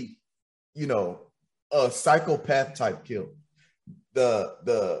really, a psychopath type kill.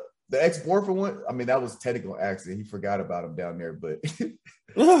 The ex-boyfriend one, I mean, that was technical accident. He forgot about him down there, but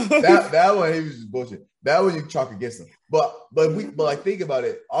that one, he was just bullshit. That one you chalk against him. But I think about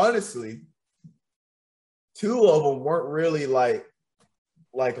it, honestly, 2 of them weren't really like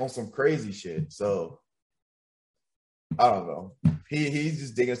on some crazy shit. So I don't know. He's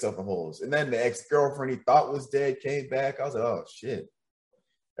just digging himself in holes. And then the ex-girlfriend he thought was dead came back. I was like, oh shit.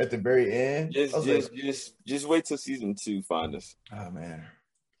 At the very end. Just wait till season 2 find us. Oh man.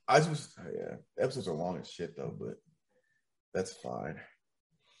 Episodes are long as shit though, but that's fine.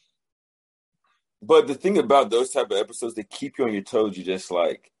 But the thing about those type of episodes, they keep you on your toes. You just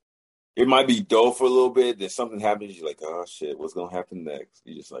like, it might be dull for a little bit. Then something happens. You're like, oh shit, what's gonna happen next?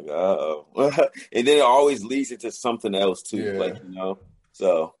 You're just like, uh-oh. And then it always leads into something else too. Yeah.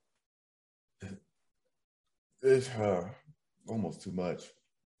 So it's almost too much.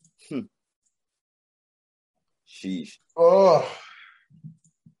 Sheesh. Oh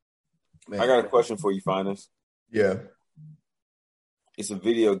man. I got a question for you, Finest. Yeah. It's a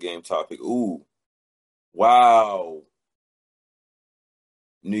video game topic. Ooh. Wow.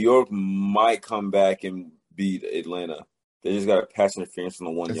 New York might come back and beat Atlanta. They just got a pass interference on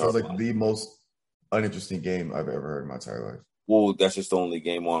the 1 yard line. It sounds like the most uninteresting game I've ever heard in my entire life. Well, that's just the only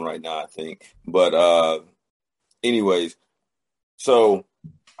game on right now, I think. But anyways, so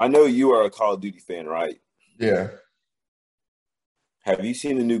I know you are a Call of Duty fan, right? Yeah. Have you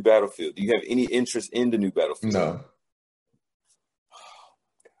seen the new Battlefield? Do you have any interest in the new Battlefield? No.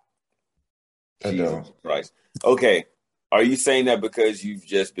 I don't. Christ. Okay. Are you saying that because you've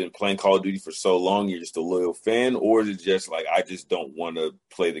just been playing Call of Duty for so long, you're just a loyal fan? Or is it just like, I just don't want to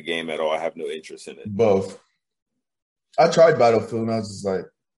play the game at all? I have no interest in it. Both. I tried Battlefield and I was just like.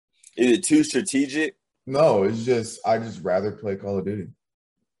 Is it too strategic? No, it's just, I just rather play Call of Duty.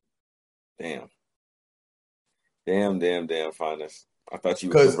 Damn, Finest. I thought you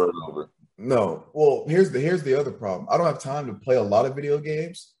would convert over. No. Well, here's the other problem. I don't have time to play a lot of video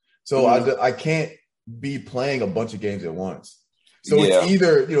games. So I can't be playing a bunch of games at once. So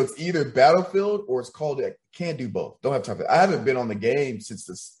it's either Battlefield or it's Call of Duty. Can't do both. Don't have time for that. I haven't been on the game since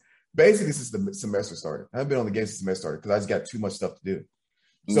the semester started. I haven't been on the game since the semester started because I just got too much stuff to do.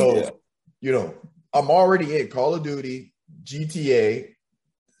 So, I'm already in Call of Duty, GTA,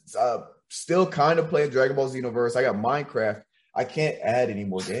 still kind of playing Dragon Ball Xenoverse. I got Minecraft. I can't add any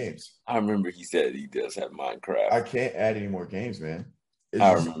more games. I remember he said he does have Minecraft. I can't add any more games, man.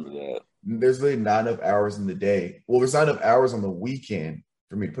 I remember that. There's really not enough hours in the day. Well, there's not enough hours on the weekend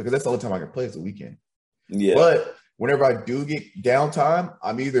for me to play because that's the only time I can play is the weekend. Yeah. But whenever I do get downtime,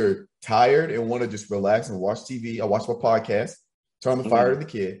 I'm either tired and want to just relax and watch TV. I watch my podcast, turn on the Fire to the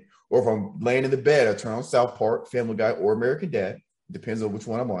Kid. Or if I'm laying in the bed, I turn on South Park, Family Guy, or American Dad. Depends on which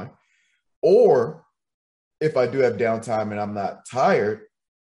one I'm on. Or if I do have downtime and I'm not tired,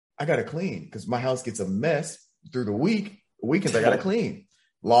 I got to clean because my house gets a mess through the week. The weekends, I got to clean.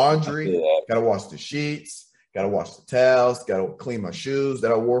 Laundry, got to wash the sheets, got to wash the towels, got to clean my shoes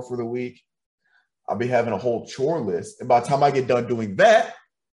that I wore for the week. I'll be having a whole chore list. And by the time I get done doing that,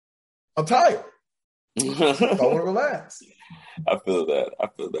 I'm tired. So I want to relax. I feel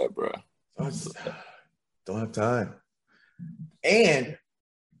that, bro. I just don't have time. And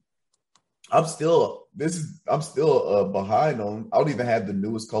I'm still behind on. I don't even have the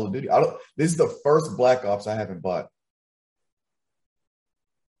newest Call of Duty. This is the first Black Ops I haven't bought.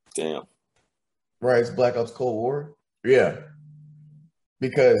 Damn. Right, it's Black Ops Cold War. Yeah.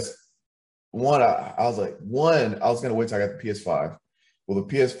 Because I was gonna wait till I got the PS5. Well,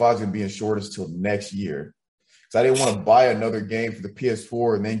 the PS5 is gonna be in shortage till next year. So I didn't want to buy another game for the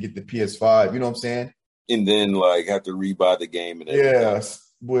PS4 and then get the PS5. You know what I'm saying? And then like have to rebuy the game and everything. Yes.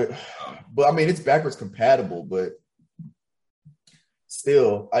 But I mean it's backwards compatible, but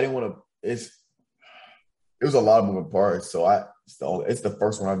still I didn't want to it was a lot of moving parts. So it's the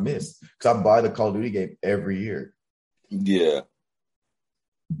first one I missed. Because I buy the Call of Duty game every year. Yeah.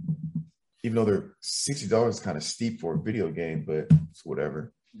 Even though they're $60 is kind of steep for a video game, but it's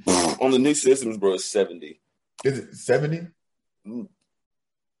whatever. On the new systems, bro, it's $70. Is it 70?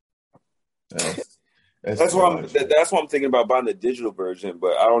 That's why I'm thinking about buying the digital version,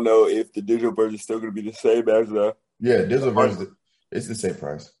 but I don't know if the digital version is still going to be the same as the. Yeah, digital version, it's the same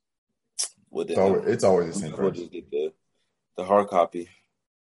price. It's always the same price. We'll just get the hard copy.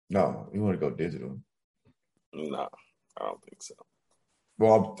 No, you want to go digital. No, I don't think so.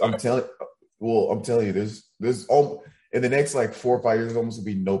 Well, I'm telling Well, I'm telling you, there's in the next like 4 or 5 years, there's almost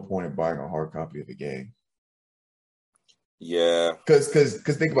gonna be no point in buying a hard copy of the game. Yeah. Because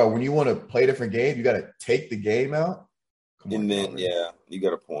think about it, when you want to play a different game, you got to take the game out. Come on, then you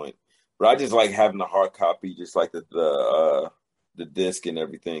got a point. But I just like having the hard copy, just like the disc and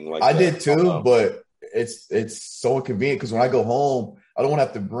everything. Like I did too, but it's so inconvenient because when I go home, I don't want to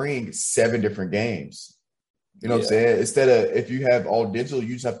have to bring 7 different games. You know what I'm saying? Instead of if you have all digital,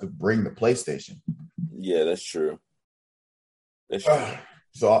 you just have to bring the PlayStation. Yeah, that's true. That's true.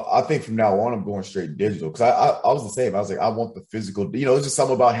 So I think from now on, I'm going straight digital because I was the same. I was like, I want the physical. It's just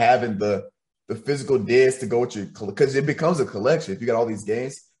something about having the physical disc to go with your, because it becomes a collection. If you got all these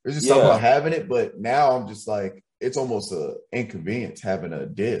games, there's just something about having it. But now I'm just like, it's almost an inconvenience having a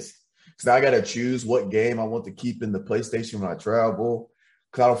disc because now I got to choose what game I want to keep in the PlayStation when I travel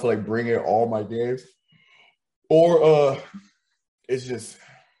because I don't feel like bringing all my games. Or it's just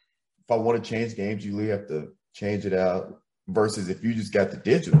if I want to change games, you really have to change it out. Versus if you just got the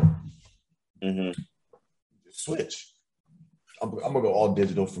digital, just switch. I'm gonna go all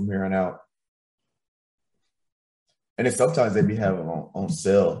digital from here on out. And then sometimes they be having on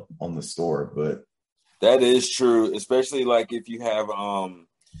sale on the store, but that is true. Especially like if you have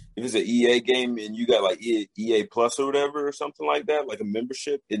if it's an EA game and you got like EA Plus or whatever or something like that, like a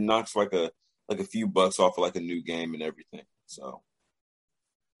membership, it knocks like a few bucks off of like a new game and everything. So.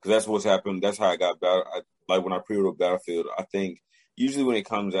 Because that's what's happened. That's how I got like when I pre-ordered Battlefield. I think usually when it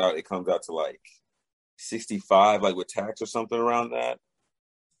comes out to like 65, like with tax or something around that.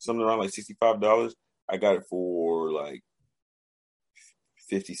 Something around like $65. I got it for like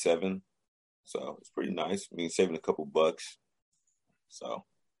 57. So it's pretty nice. I mean, saving a couple bucks. So,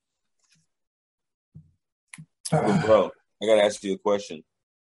 but bro, I gotta ask you a question.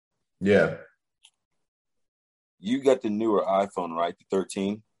 Yeah. You got the newer iPhone, right? The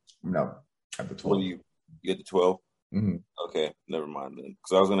 13. No, I have the 12. You get the 12? Mm-hmm. Okay, never mind then.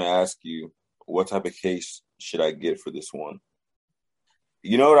 Because I was going to ask you, what type of case should I get for this one?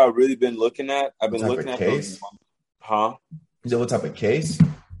 You know what I've really been looking at? I've been looking at case. Huh? Is that what type of case?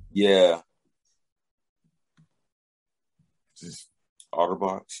 Yeah. Just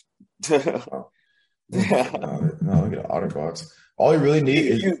OtterBox. No, get an OtterBox. All you really need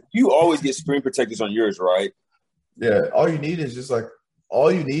is you always get screen protectors on yours, right? Yeah. All you need is just like. All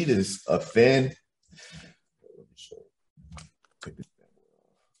you need is a fin.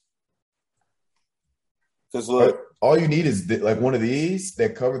 Because look, all you need is like one of these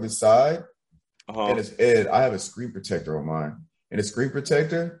that cover the side, and I have a screen protector on mine. And a screen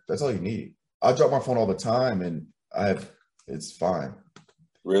protector, that's all you need. I drop my phone all the time, and it's fine.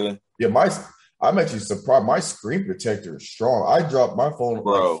 Really? Yeah, I'm actually surprised. My screen protector is strong. I dropped my phone,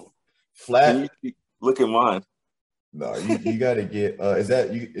 bro, flat. Look at mine. No, you got to get. Is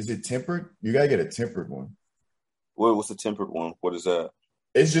it tempered? You got to get a tempered one. What's the tempered one? What is that?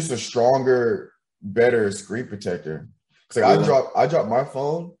 It's just a stronger, better screen protector. Because I drop my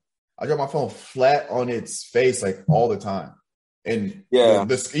phone. I drop my phone flat on its face like all the time, and even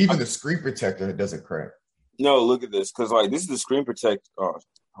the screen protector doesn't crack. No, look at this because like this is the screen protector. Oh,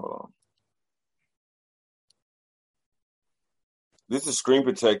 hold on. This is a screen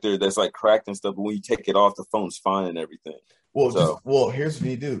protector that's like cracked and stuff, but when you take it off, the phone's fine and everything. Well, here's what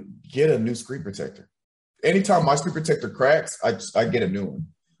you do: get a new screen protector. Anytime my screen protector cracks, I get a new one.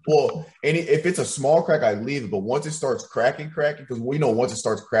 Well, if it's a small crack, I leave it. But once it starts cracking, because we know once it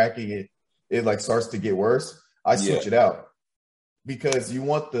starts cracking, it like starts to get worse. I switch it out because you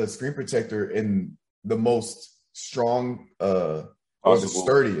want the screen protector in the most strong or the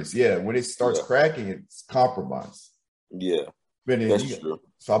sturdiest. Yeah, when it starts cracking, it's compromised. Yeah. That's true.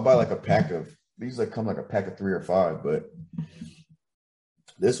 So I buy like a pack of these. Like come like a pack of 3 or 5, but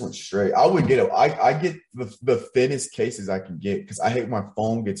this one's straight. I would get it. I get the thinnest cases I can get because I hate my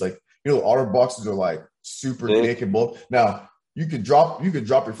phone gets like OtterBoxes are like super thick and bulk. Now you could drop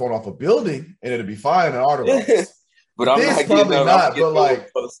your phone off a building and it'll be fine in OtterBox. But I'm not probably not. But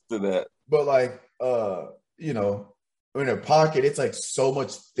like close to that. But like in a pocket, it's like so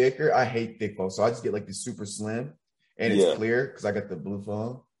much thicker. I hate thick phones, so I just get like the super slim. And it's clear because I got the blue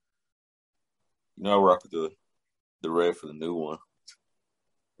phone. I rock with the red for the new one.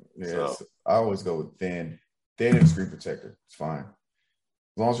 Yeah, so I always go with thin and screen protector. It's fine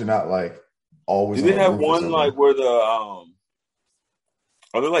as long as you're not like always. Do they have one like where the are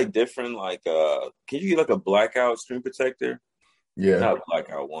they like different? Like, can you get like a blackout screen protector? Yeah, not a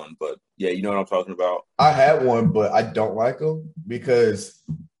blackout one, but yeah, you know what I'm talking about. I had one, but I don't like them because.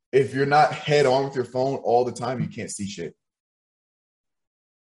 If you're not head on with your phone all the time, you can't see shit.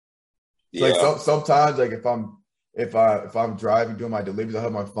 Yeah. Like sometimes, like if I'm if I'm driving doing my deliveries, I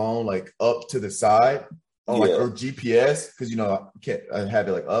have my phone like up to the side on like or GPS because I have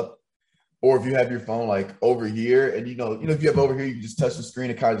it like up. Or if you have your phone like over here, and if you have over here, you can just touch the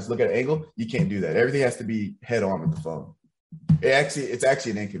screen and kind of just look at an angle. You can't do that. Everything has to be head on with the phone. It's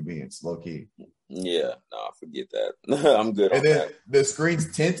actually an inconvenience, low key. Yeah, no, forget that. I'm good. And then the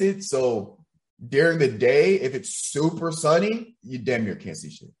screen's tinted, so during the day, if it's super sunny, you damn near can't see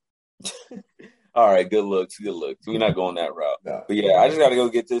shit. All right, good looks. We're not going that route. No. But yeah, I just got to go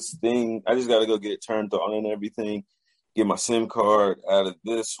get this thing. I just got to go get it turned on and everything. Get my SIM card out of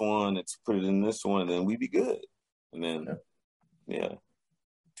this one and put it in this one, and then we be good. And then, yeah.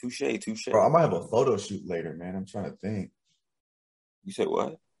 Touche. Bro, I might have a photo shoot later, man. I'm trying to think. You said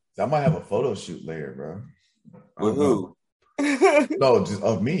what? I might have a photo shoot later, bro. With who? No, just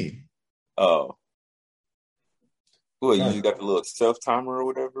of me. Oh. Well, you just got the little self-timer or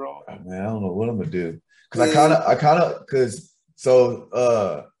whatever on? Man, I don't know what I'm going to do. Because I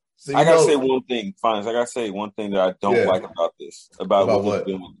gotta say one thing, Finance. I gotta say one thing that I don't like about this. About what they're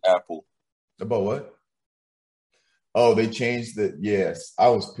doing with Apple. About what? Oh, they changed yes. I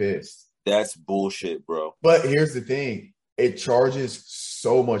was pissed. That's bullshit, bro. But here's the thing. It charges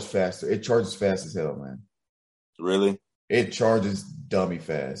so much faster. It charges fast as hell, man. Really? It charges dummy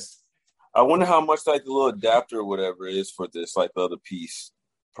fast. I wonder how much like the little adapter or whatever is for this, like the other piece.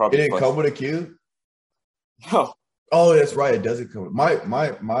 Probably it didn't come with a cube? No. Oh, that's right. It doesn't come with my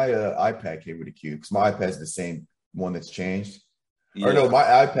iPad came with a cube because my iPad's the same one that's changed. Yeah. Or no, my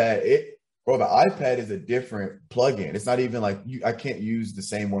iPad, the iPad is a different plugin. It's not even like I can't use the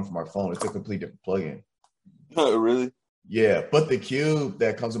same one for my phone. It's a complete different plugin. Really? Yeah, but the cube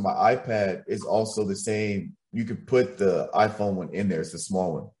that comes with my iPad is also the same. You could put the iPhone one in there. It's the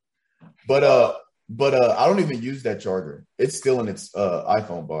small one. But I don't even use that charger. It's still in its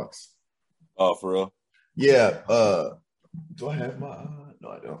iPhone box. Oh, for real? Yeah. Do I have my? No,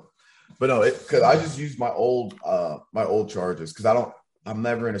 I don't. But no, because I just use my old chargers because I'm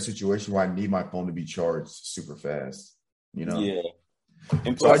never in a situation where I need my phone to be charged super fast. Yeah.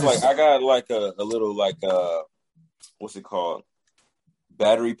 And plus, I got like a little what's it called?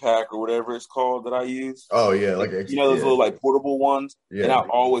 Battery pack or whatever it's called that I use. Oh yeah, like those little like portable ones. Yeah. And I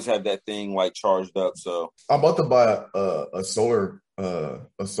always have that thing like charged up. So I'm about to buy a solar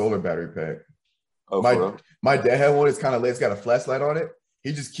battery pack. Oh, my dad had one. It's kind of late. It's got a flashlight on it.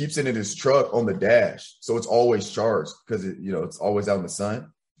 He just keeps it in his truck on the dash, so it's always charged because it's always out in the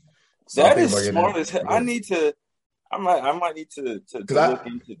sun. So that is smart as hell. I might need to look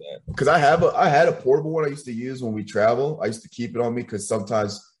into that because I had a portable one I used to use when we travel. I used to keep it on me because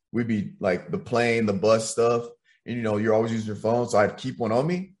sometimes we'd be like the plane, the bus stuff, and you're always using your phone, so I'd keep one on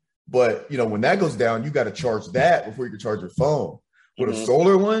me. But when that goes down, you got to charge that before you can charge your phone. With a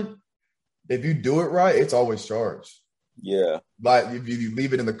solar one, if you do it right, it's always charged. Yeah. Like if you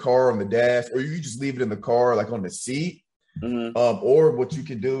leave it in the car on the dash, or you just leave it in the car like on the seat. Mm-hmm. Or what you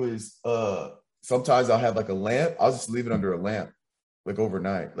can do is sometimes I'll have like a lamp. I'll just leave it under a lamp like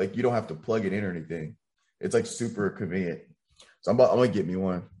overnight. Like you don't have to plug it in or anything. It's like super convenient. So I'm gonna get me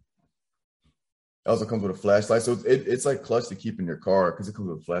one. It also comes with a flashlight. So it's like clutch to keep in your car because it comes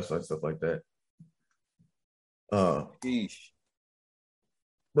with a flashlight, stuff like that. Sheesh.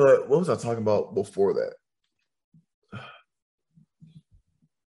 But what was I talking about before that?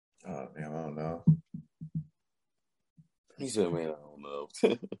 Oh, damn, I don't know. He said, man, I don't know.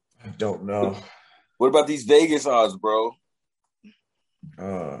 I don't know. What about these Vegas odds, bro?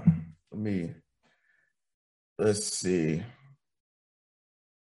 Let's see.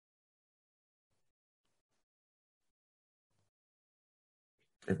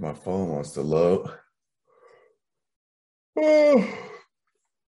 If my phone wants to load.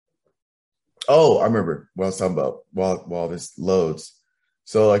 Oh, I remember what I was talking about while this loads.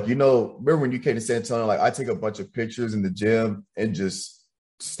 So, like, remember when you came to San Antonio, like, I take a bunch of pictures in the gym and just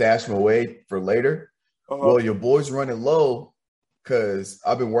stash them away for later. Uh-huh. Well, your boy's running low because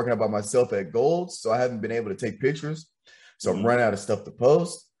I've been working out by myself at Gold's, so I haven't been able to take pictures. So I'm running out of stuff to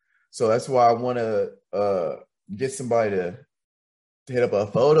post. So that's why I want to get somebody to hit up a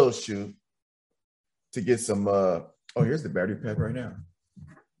photo shoot to get some here's the battery pack right now.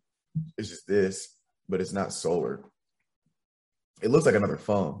 It's just this, but it's not solar. It looks like another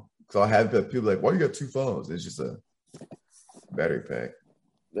phone. So I have people like, why you got two phones? It's just a battery pack.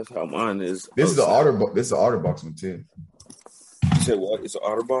 That's how mine is. This is the OtterBox one too. You said what? It's an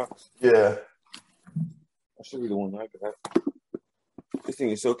OtterBox? Yeah. I should be the one I got. This thing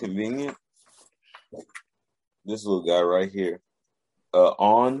is so convenient. This little guy right here.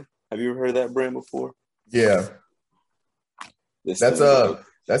 On. Have you ever heard of that brand before? Yeah. That's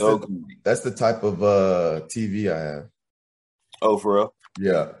That's So the type of TV I have. Oh, for real?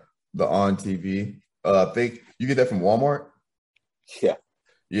 Yeah, the On TV. I think you get that from Walmart. Yeah.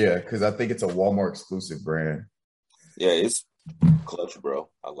 Yeah, because I think it's a Walmart exclusive brand. Yeah, it's clutch, bro.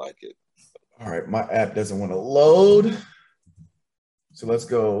 I like it. All right, my app doesn't want to load. So let's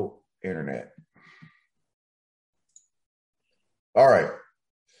go internet. All right.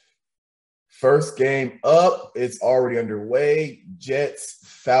 First game up. It's already underway. Jets,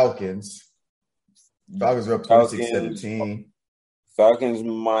 Falcons. Falcons are up 26-17. Falcons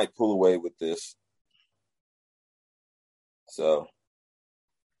might pull away with this. So.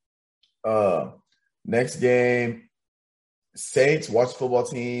 Next game. Saints, watch the football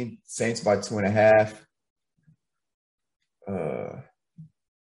team. Saints by 2.5.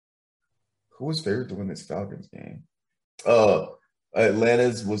 Who was favored to win this Falcons game?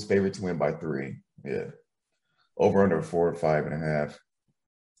 Atlanta's was favored to win by 3. Yeah. Over under 4 or 5.5.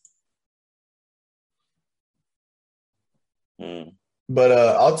 But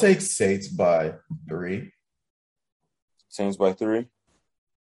I'll take Saints by 3. Saints by 3?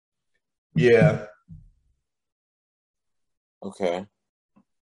 Yeah. Okay.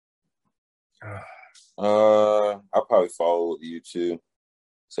 I'll probably follow you too.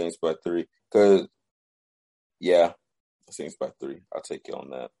 Saints by 3. Because, yeah, Saints by 3. I'll take you on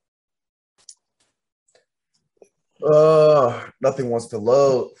that. Nothing wants to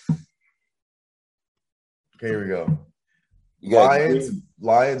load. Okay, here we go.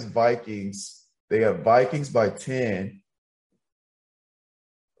 Lions, Vikings. They got Vikings by 10.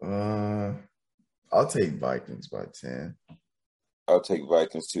 I'll take Vikings by 10. I'll take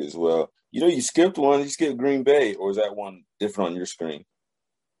Vikings too as well. You know, you skipped one. You skipped Green Bay, or is that one different on your screen?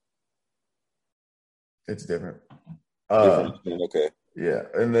 It's different. Okay. Yeah,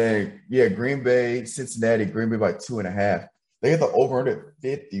 and then Green Bay, Cincinnati, Green Bay by 2.5. They get the over under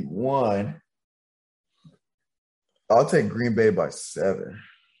 51. I'll take Green Bay by 7.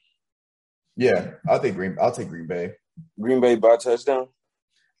 Yeah, I'll take Green Bay. Green Bay by touchdown?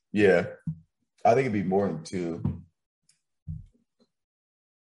 Yeah. I think it'd be more than 2.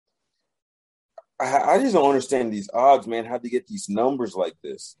 I just don't understand these odds, man. How do you get these numbers like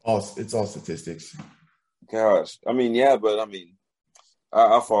this? It's all statistics. Gosh. I mean, yeah, but I mean,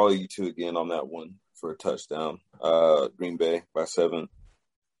 I'll follow you two again on that one for a touchdown. Green Bay by 7.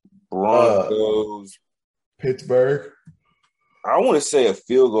 Broncos. Pittsburgh. I want to say a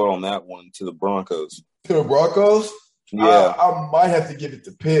field goal on that one to the Broncos. To the Broncos? Yeah. I might have to give it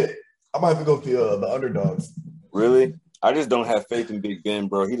to Pitt. I might have to go to the underdogs. Really? I just don't have faith in Big Ben,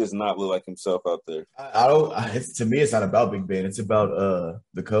 bro. He does not look like himself out there. To me, it's not about Big Ben. It's about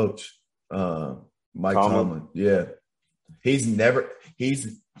the coach, Mike Tomlin. Yeah. He's never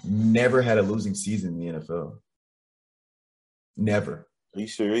had a losing season in the NFL. Never. Are you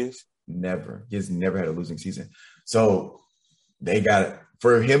serious? Never. He's never had a losing season. So they got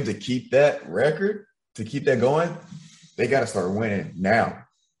for him to keep that record, to keep that going, they got to start winning now.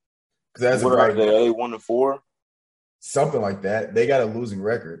 Because what are they? Are they 1-4? Something like that. They got a losing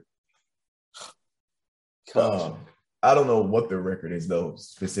record. I don't know what the record is though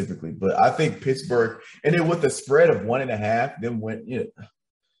specifically, but I think Pittsburgh, and then with the spread of 1.5, then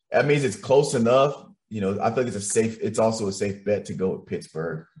that means it's close enough. You know, I think it's also a safe bet to go with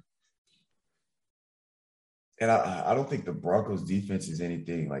Pittsburgh. And I don't think the Broncos defense is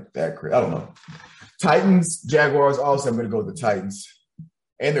anything like that great. I don't know. Titans, Jaguars, also I'm going to go with the Titans.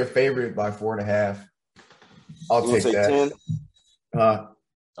 And they're favored by 4.5. I'll take that. 10? I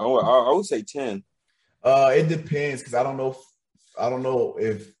would say 10. It depends because I don't know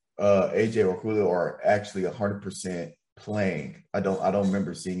if AJ or Julio are actually 100% playing. I don't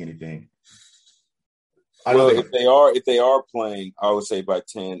remember seeing anything. If they are playing, I would say by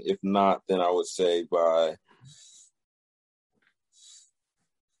 10. If not, then I would say by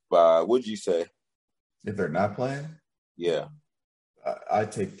what'd you say? If they're not playing? Yeah. I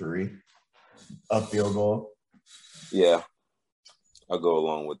take 3. A field goal. Yeah. I'll go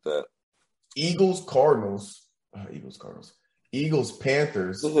along with that. Eagles, Panthers.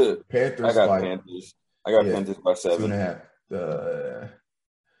 Panthers. I got Panthers. I got Panthers by 7. 2.5.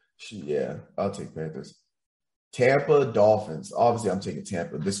 Yeah, I'll take Panthers. Tampa, Dolphins. Obviously, I'm taking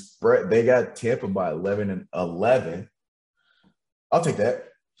Tampa. The spread, they got Tampa by 11. I'll take that.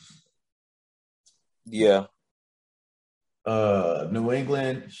 Yeah. New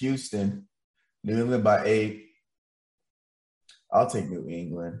England, Houston. New England by 8. I'll take New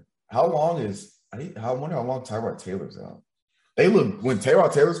England. I wonder how long Tyrod Taylor's out. When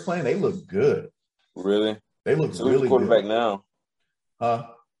Tyrod Taylor's playing, they look good. Really? They look so really who's quarterback good. Now? Huh?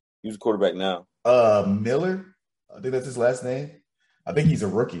 Who's quarterback now? Miller. I think that's his last name. I think he's a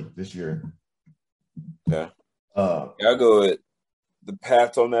rookie this year. Yeah. I'll go with the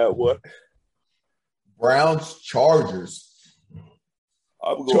Pats on that one. Browns, Chargers.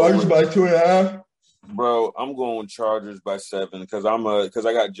 Chargers by 2.5. Bro, I'm going Chargers by 7 because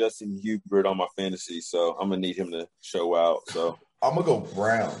I got Justin Hubert on my fantasy, so I'm gonna need him to show out. So I'm gonna go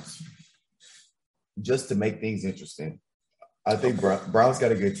Browns just to make things interesting. I think Browns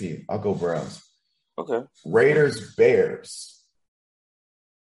got a good team. I'll go Browns. Okay. Raiders, Bears.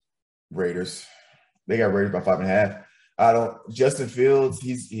 Raiders. They got Raiders by 5.5. Justin Fields,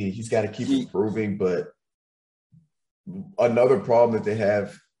 he's got to keep improving, but another problem that they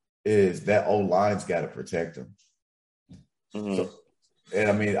have is that O-line's got to protect him. Mm-hmm. So, and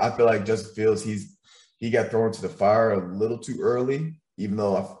I mean, I feel like Justin Fields, he got thrown to the fire a little too early, even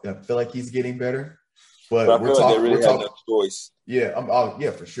though I feel like he's getting better. But I feel like they really had no choice. Yeah,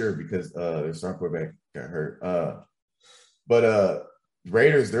 yeah, for sure, because their starting quarterback got hurt. But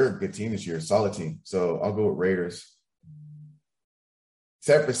Raiders, they're a good team this year, solid team. So I'll go with Raiders.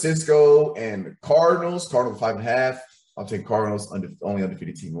 San Francisco and Cardinals 5.5. I'll take Cardinals, only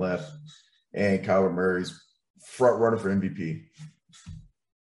undefeated team left. And Kyler Murray's front runner for MVP.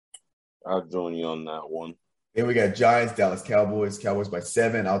 I'll join you on that one. Then we got Giants, Dallas Cowboys. Cowboys by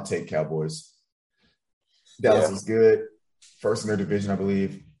 7. I'll take Cowboys. Dallas is good. First in their division, I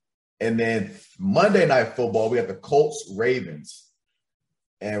believe. And then Monday Night Football, we got the Colts, Ravens.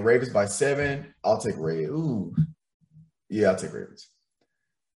 And Ravens by 7. I'll take Ravens. Ooh. Yeah, I'll take Ravens.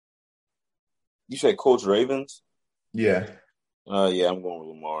 You said Colts, Ravens? Yeah. Yeah, I'm going with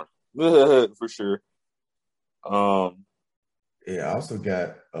Lamar. For sure. Yeah, I also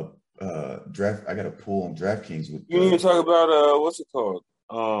got a draft. I got a pool on DraftKings with. You didn't even talk about what's it called?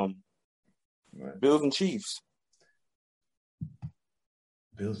 Bills and Chiefs.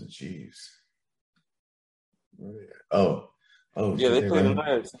 Bills and Chiefs. Oh, yeah, they play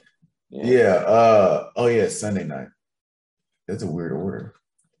tonight. Yeah. Sunday night. That's a weird order.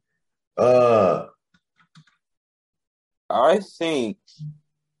 I think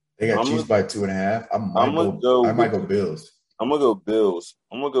they got Chiefs by 2.5. I might go Bills. I'm gonna go Bills.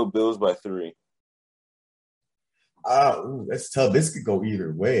 I'm gonna go Bills by 3. That's tough. This could go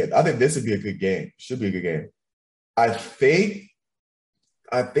either way. I think this would be a good game. Should be a good game. I think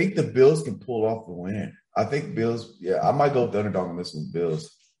the Bills can pull off the win. I think Bills. Yeah, I might go with the underdog on this one. Bills.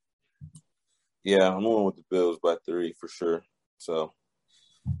 Yeah, I'm going with the Bills by 3 for sure. So.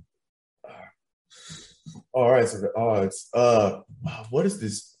 All right. So it's what is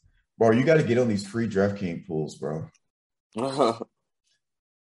this, bro? You got to get on these free DraftKings pools, bro.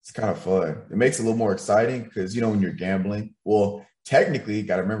 It's kind of fun. It makes it a little more exciting because when you're gambling. Well, technically, you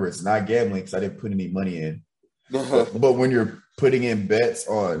got to remember it's not gambling because I didn't put any money in. but when you're putting in bets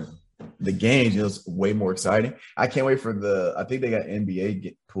on the games, it's way more exciting. I can't wait for I think they got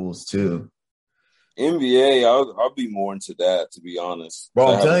NBA pools too. NBA, I'll be more into that, to be honest.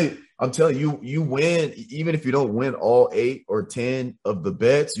 Bro, I'm telling you, you win. Even if you don't win all 8 or 10 of the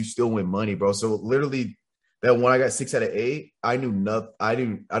bets, you still win money, bro. So literally, that one I got 6 out of 8. I knew nothing. I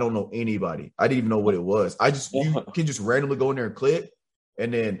don't know anybody. I didn't even know what it was. You can just randomly go in there and click,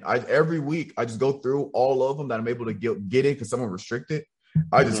 and then every week I just go through all of them that I'm able to get in because someone restricted.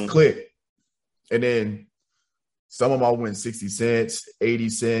 I just click, and then some of them I'll win 60 cents, 80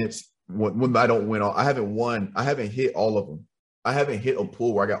 cents. When I don't win I haven't hit all of them. I haven't hit a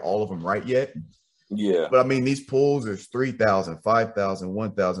pool where I got all of them right yet. Yeah. But I mean, these pools, there's 3,000, 5,000,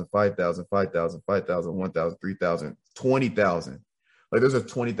 1,000, 5,000, 5,000, 5,000, 1,000, 3,000, 20,000. Like there's a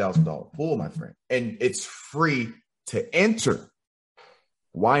 $20,000 pool, my friend. And it's free to enter.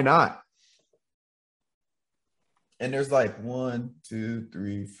 Why not? And there's like 1, 2,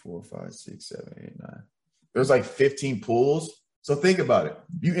 3, 4, 5, 6, 7, 8, 9. There's like 15 pools. So think about it.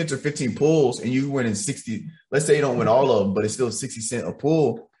 You enter 15 pools and you win in 60. Let's say you don't win all of them, but it's still 60 cents a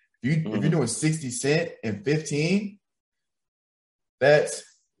pool. If you're doing 60 cents and 15, that's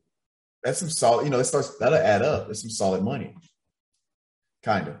some solid, that'll add up. That's some solid money.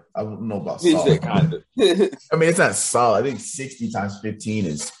 Kind of. I don't know about solid. Kind of. I mean, it's not solid. I think 60 times 15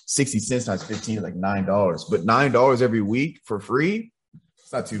 is 60 cents times 15 is like $9. But $9 every week for free,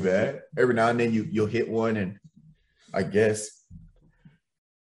 it's not too bad. Every now and then you'll hit one, and I guess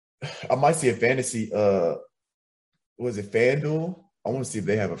I might see a fantasy. Was it FanDuel? I want to see if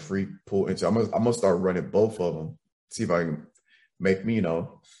they have a free pool. And so I'm gonna start running both of them. See if I can make me,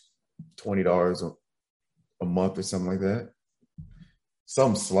 $20 a month or something like that.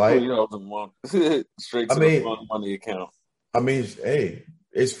 Some slight. $20 a month, straight to the fun money account. I mean, hey,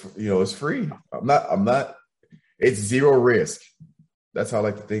 it's free. I'm not. It's zero risk. That's how I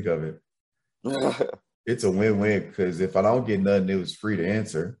like to think of it. it's a win-win because if I don't get nothing, it was free to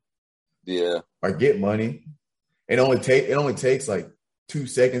answer. Yeah. I get money. It only takes like 2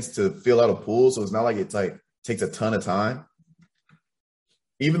 seconds to fill out a pool, so it's not like it's like takes a ton of time.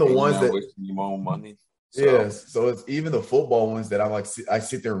 Even the ones that wasting your own money. So. Yes, so it's even the football ones that I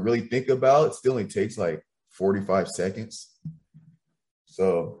sit there and really think about. It still only takes like 45 seconds.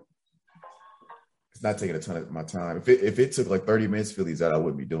 So it's not taking a ton of my time. If it took like 30 minutes to fill these out, I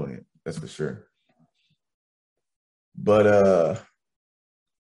wouldn't be doing it. That's for sure. But I'm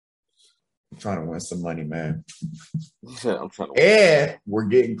trying to win some money, man. I'm trying to and we're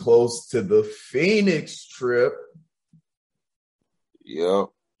getting close to the Phoenix trip. Yep.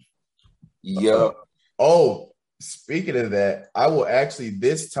 Oh, speaking of that, I will actually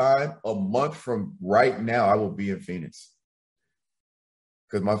this time, a month from right now, I will be in Phoenix.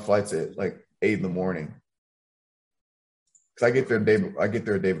 Because my flight's at like 8 in the morning. Because I get there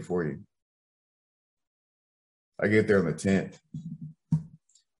a day before you. I get there on the 10th.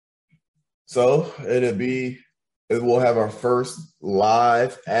 So we'll have our first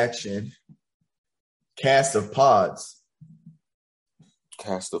live action cast of pods.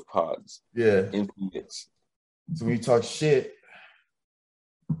 Yeah. In Phoenix. So when you talk shit,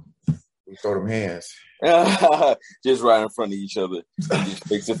 we throw them hands. Just right in front of each other. Just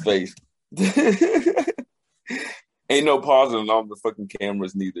face to face. Ain't no pausing on the fucking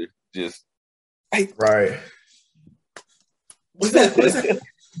cameras neither. Just hey. Right. What's that?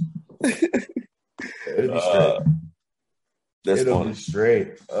 It'll be straight. It'll be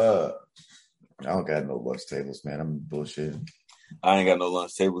straight. I don't got no lunch tables, man. I'm bullshitting. I ain't got no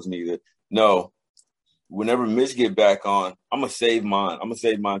lunch tables neither. No. Whenever Mitch get back on, I'm gonna save mine. I'm gonna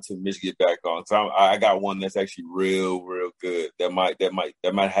save mine till Mitch get back on. So I got one that's actually real good. That might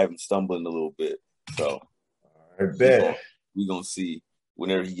have him stumbling a little bit. So I bet we're gonna see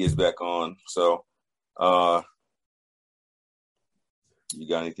whenever he gets back on. So you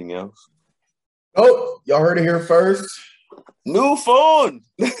got anything else? Oh, y'all heard it here first. New phone.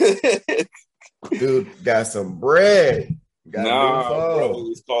 Dude, got some bread.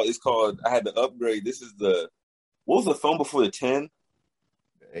 Bro, it's called. I had to upgrade. This is what was the phone before the 10?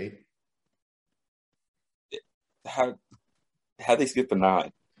 The 8. How they skip the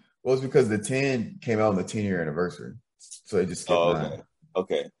 9? Well, it's because the 10 came out on the 10-year anniversary, so they just skipped 9.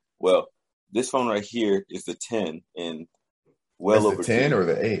 Okay. Well, this phone right here is the 10, and that's over the 10 or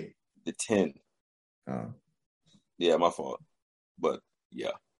the 8. The 10. Oh. Yeah, my fault. But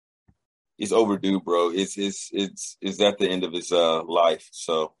yeah. It's overdue, bro. It's at the end of its life.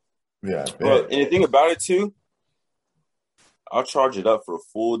 So yeah. And the thing about it too, I'll charge it up for a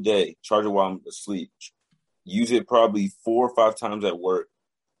full day. Charge it while I'm asleep. Use it probably 4 or 5 times at work.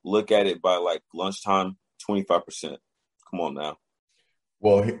 Look at it by like lunchtime, 25%. Come on now.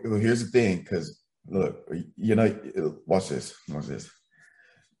 Well, here's the thing, because look, watch this.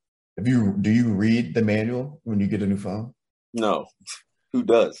 Do you read the manual when you get a new phone? No. Who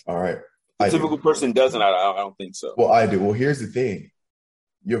does? All right. The typical person doesn't. I don't think so. Well, I do. Well, here's the thing.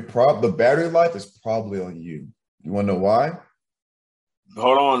 The battery life is probably on you. You want to know why?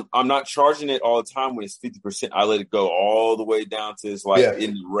 Hold on. I'm not charging it all the time when it's 50%. I let it go all the way down to it's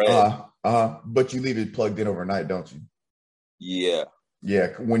in the red. But you leave it plugged in overnight, don't you? Yeah.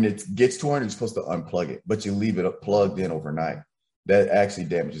 Yeah. When it gets to 100, you're supposed to unplug it, but you leave it plugged in overnight. That actually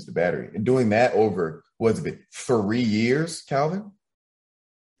damages the battery. And doing that over, 3 years, Calvin?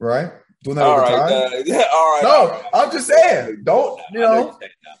 Right? Doing that over time? All right. No, I'm just saying. Don't, I know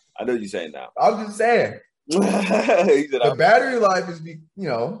what you're saying now. I'm just saying. The battery life is, it's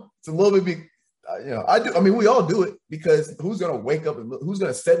a little bit, we all do it because who's going to wake up and who's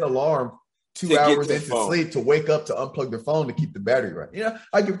going to set an alarm 2 hours into sleep to wake up to unplug their phone to keep the battery right?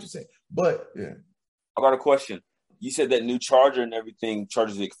 I get what you're saying. But, yeah. I got a question. You said that new charger and everything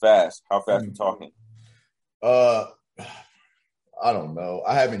charges it fast. How fast are you talking? I don't know.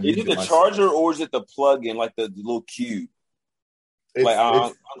 I haven't used it. Is it the charger or is it the plug-in, like the little cube?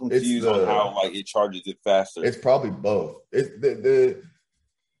 I'm confused on how it charges it faster. It's probably both. It's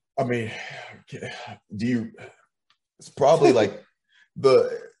it's probably like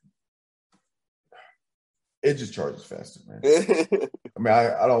it just charges faster, man.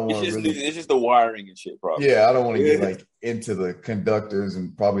 I don't want to really. It's just the wiring and shit, probably. Yeah, I don't want to get into the conductors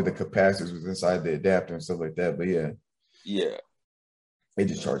and probably the capacitors inside the adapter and stuff like that. But yeah. Yeah. It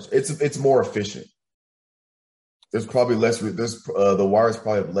just charges. It's more efficient. There's probably less. The wires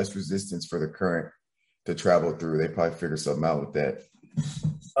probably have less resistance for the current to travel through. They probably figure something out with that.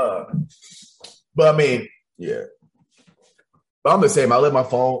 But yeah. But I'm the same. I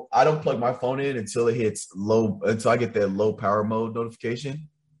don't plug my phone in until I get that low power mode notification.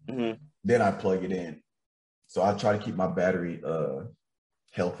 Mm-hmm. Then I plug it in. So I try to keep my battery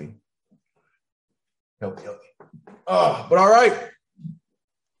healthy. Healthy. But all right.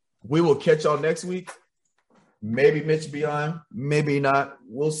 We will catch y'all next week. Maybe Mitch be on, maybe not.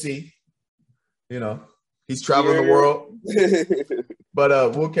 We'll see. You know, he's traveling the world.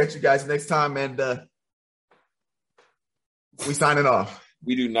 But we'll catch you guys next time, and we signing off.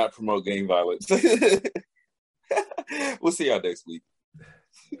 We do not promote gang violence. We'll see y'all next week.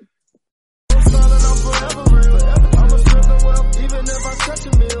 Even if I touch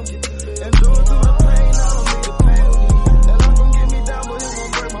a meal and do it through the pain, I don't need a penalty. And life gon' get me down, but it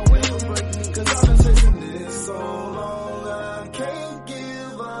won't break my wings. Cause I've been chasing this so long, I can't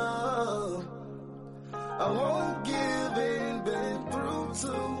give up. I won't give in, been through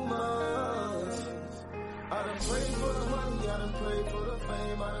too much. I done prayed for the money, I done prayed for the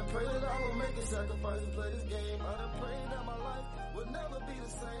fame, I done prayed that I will make a sacrifice and play this game.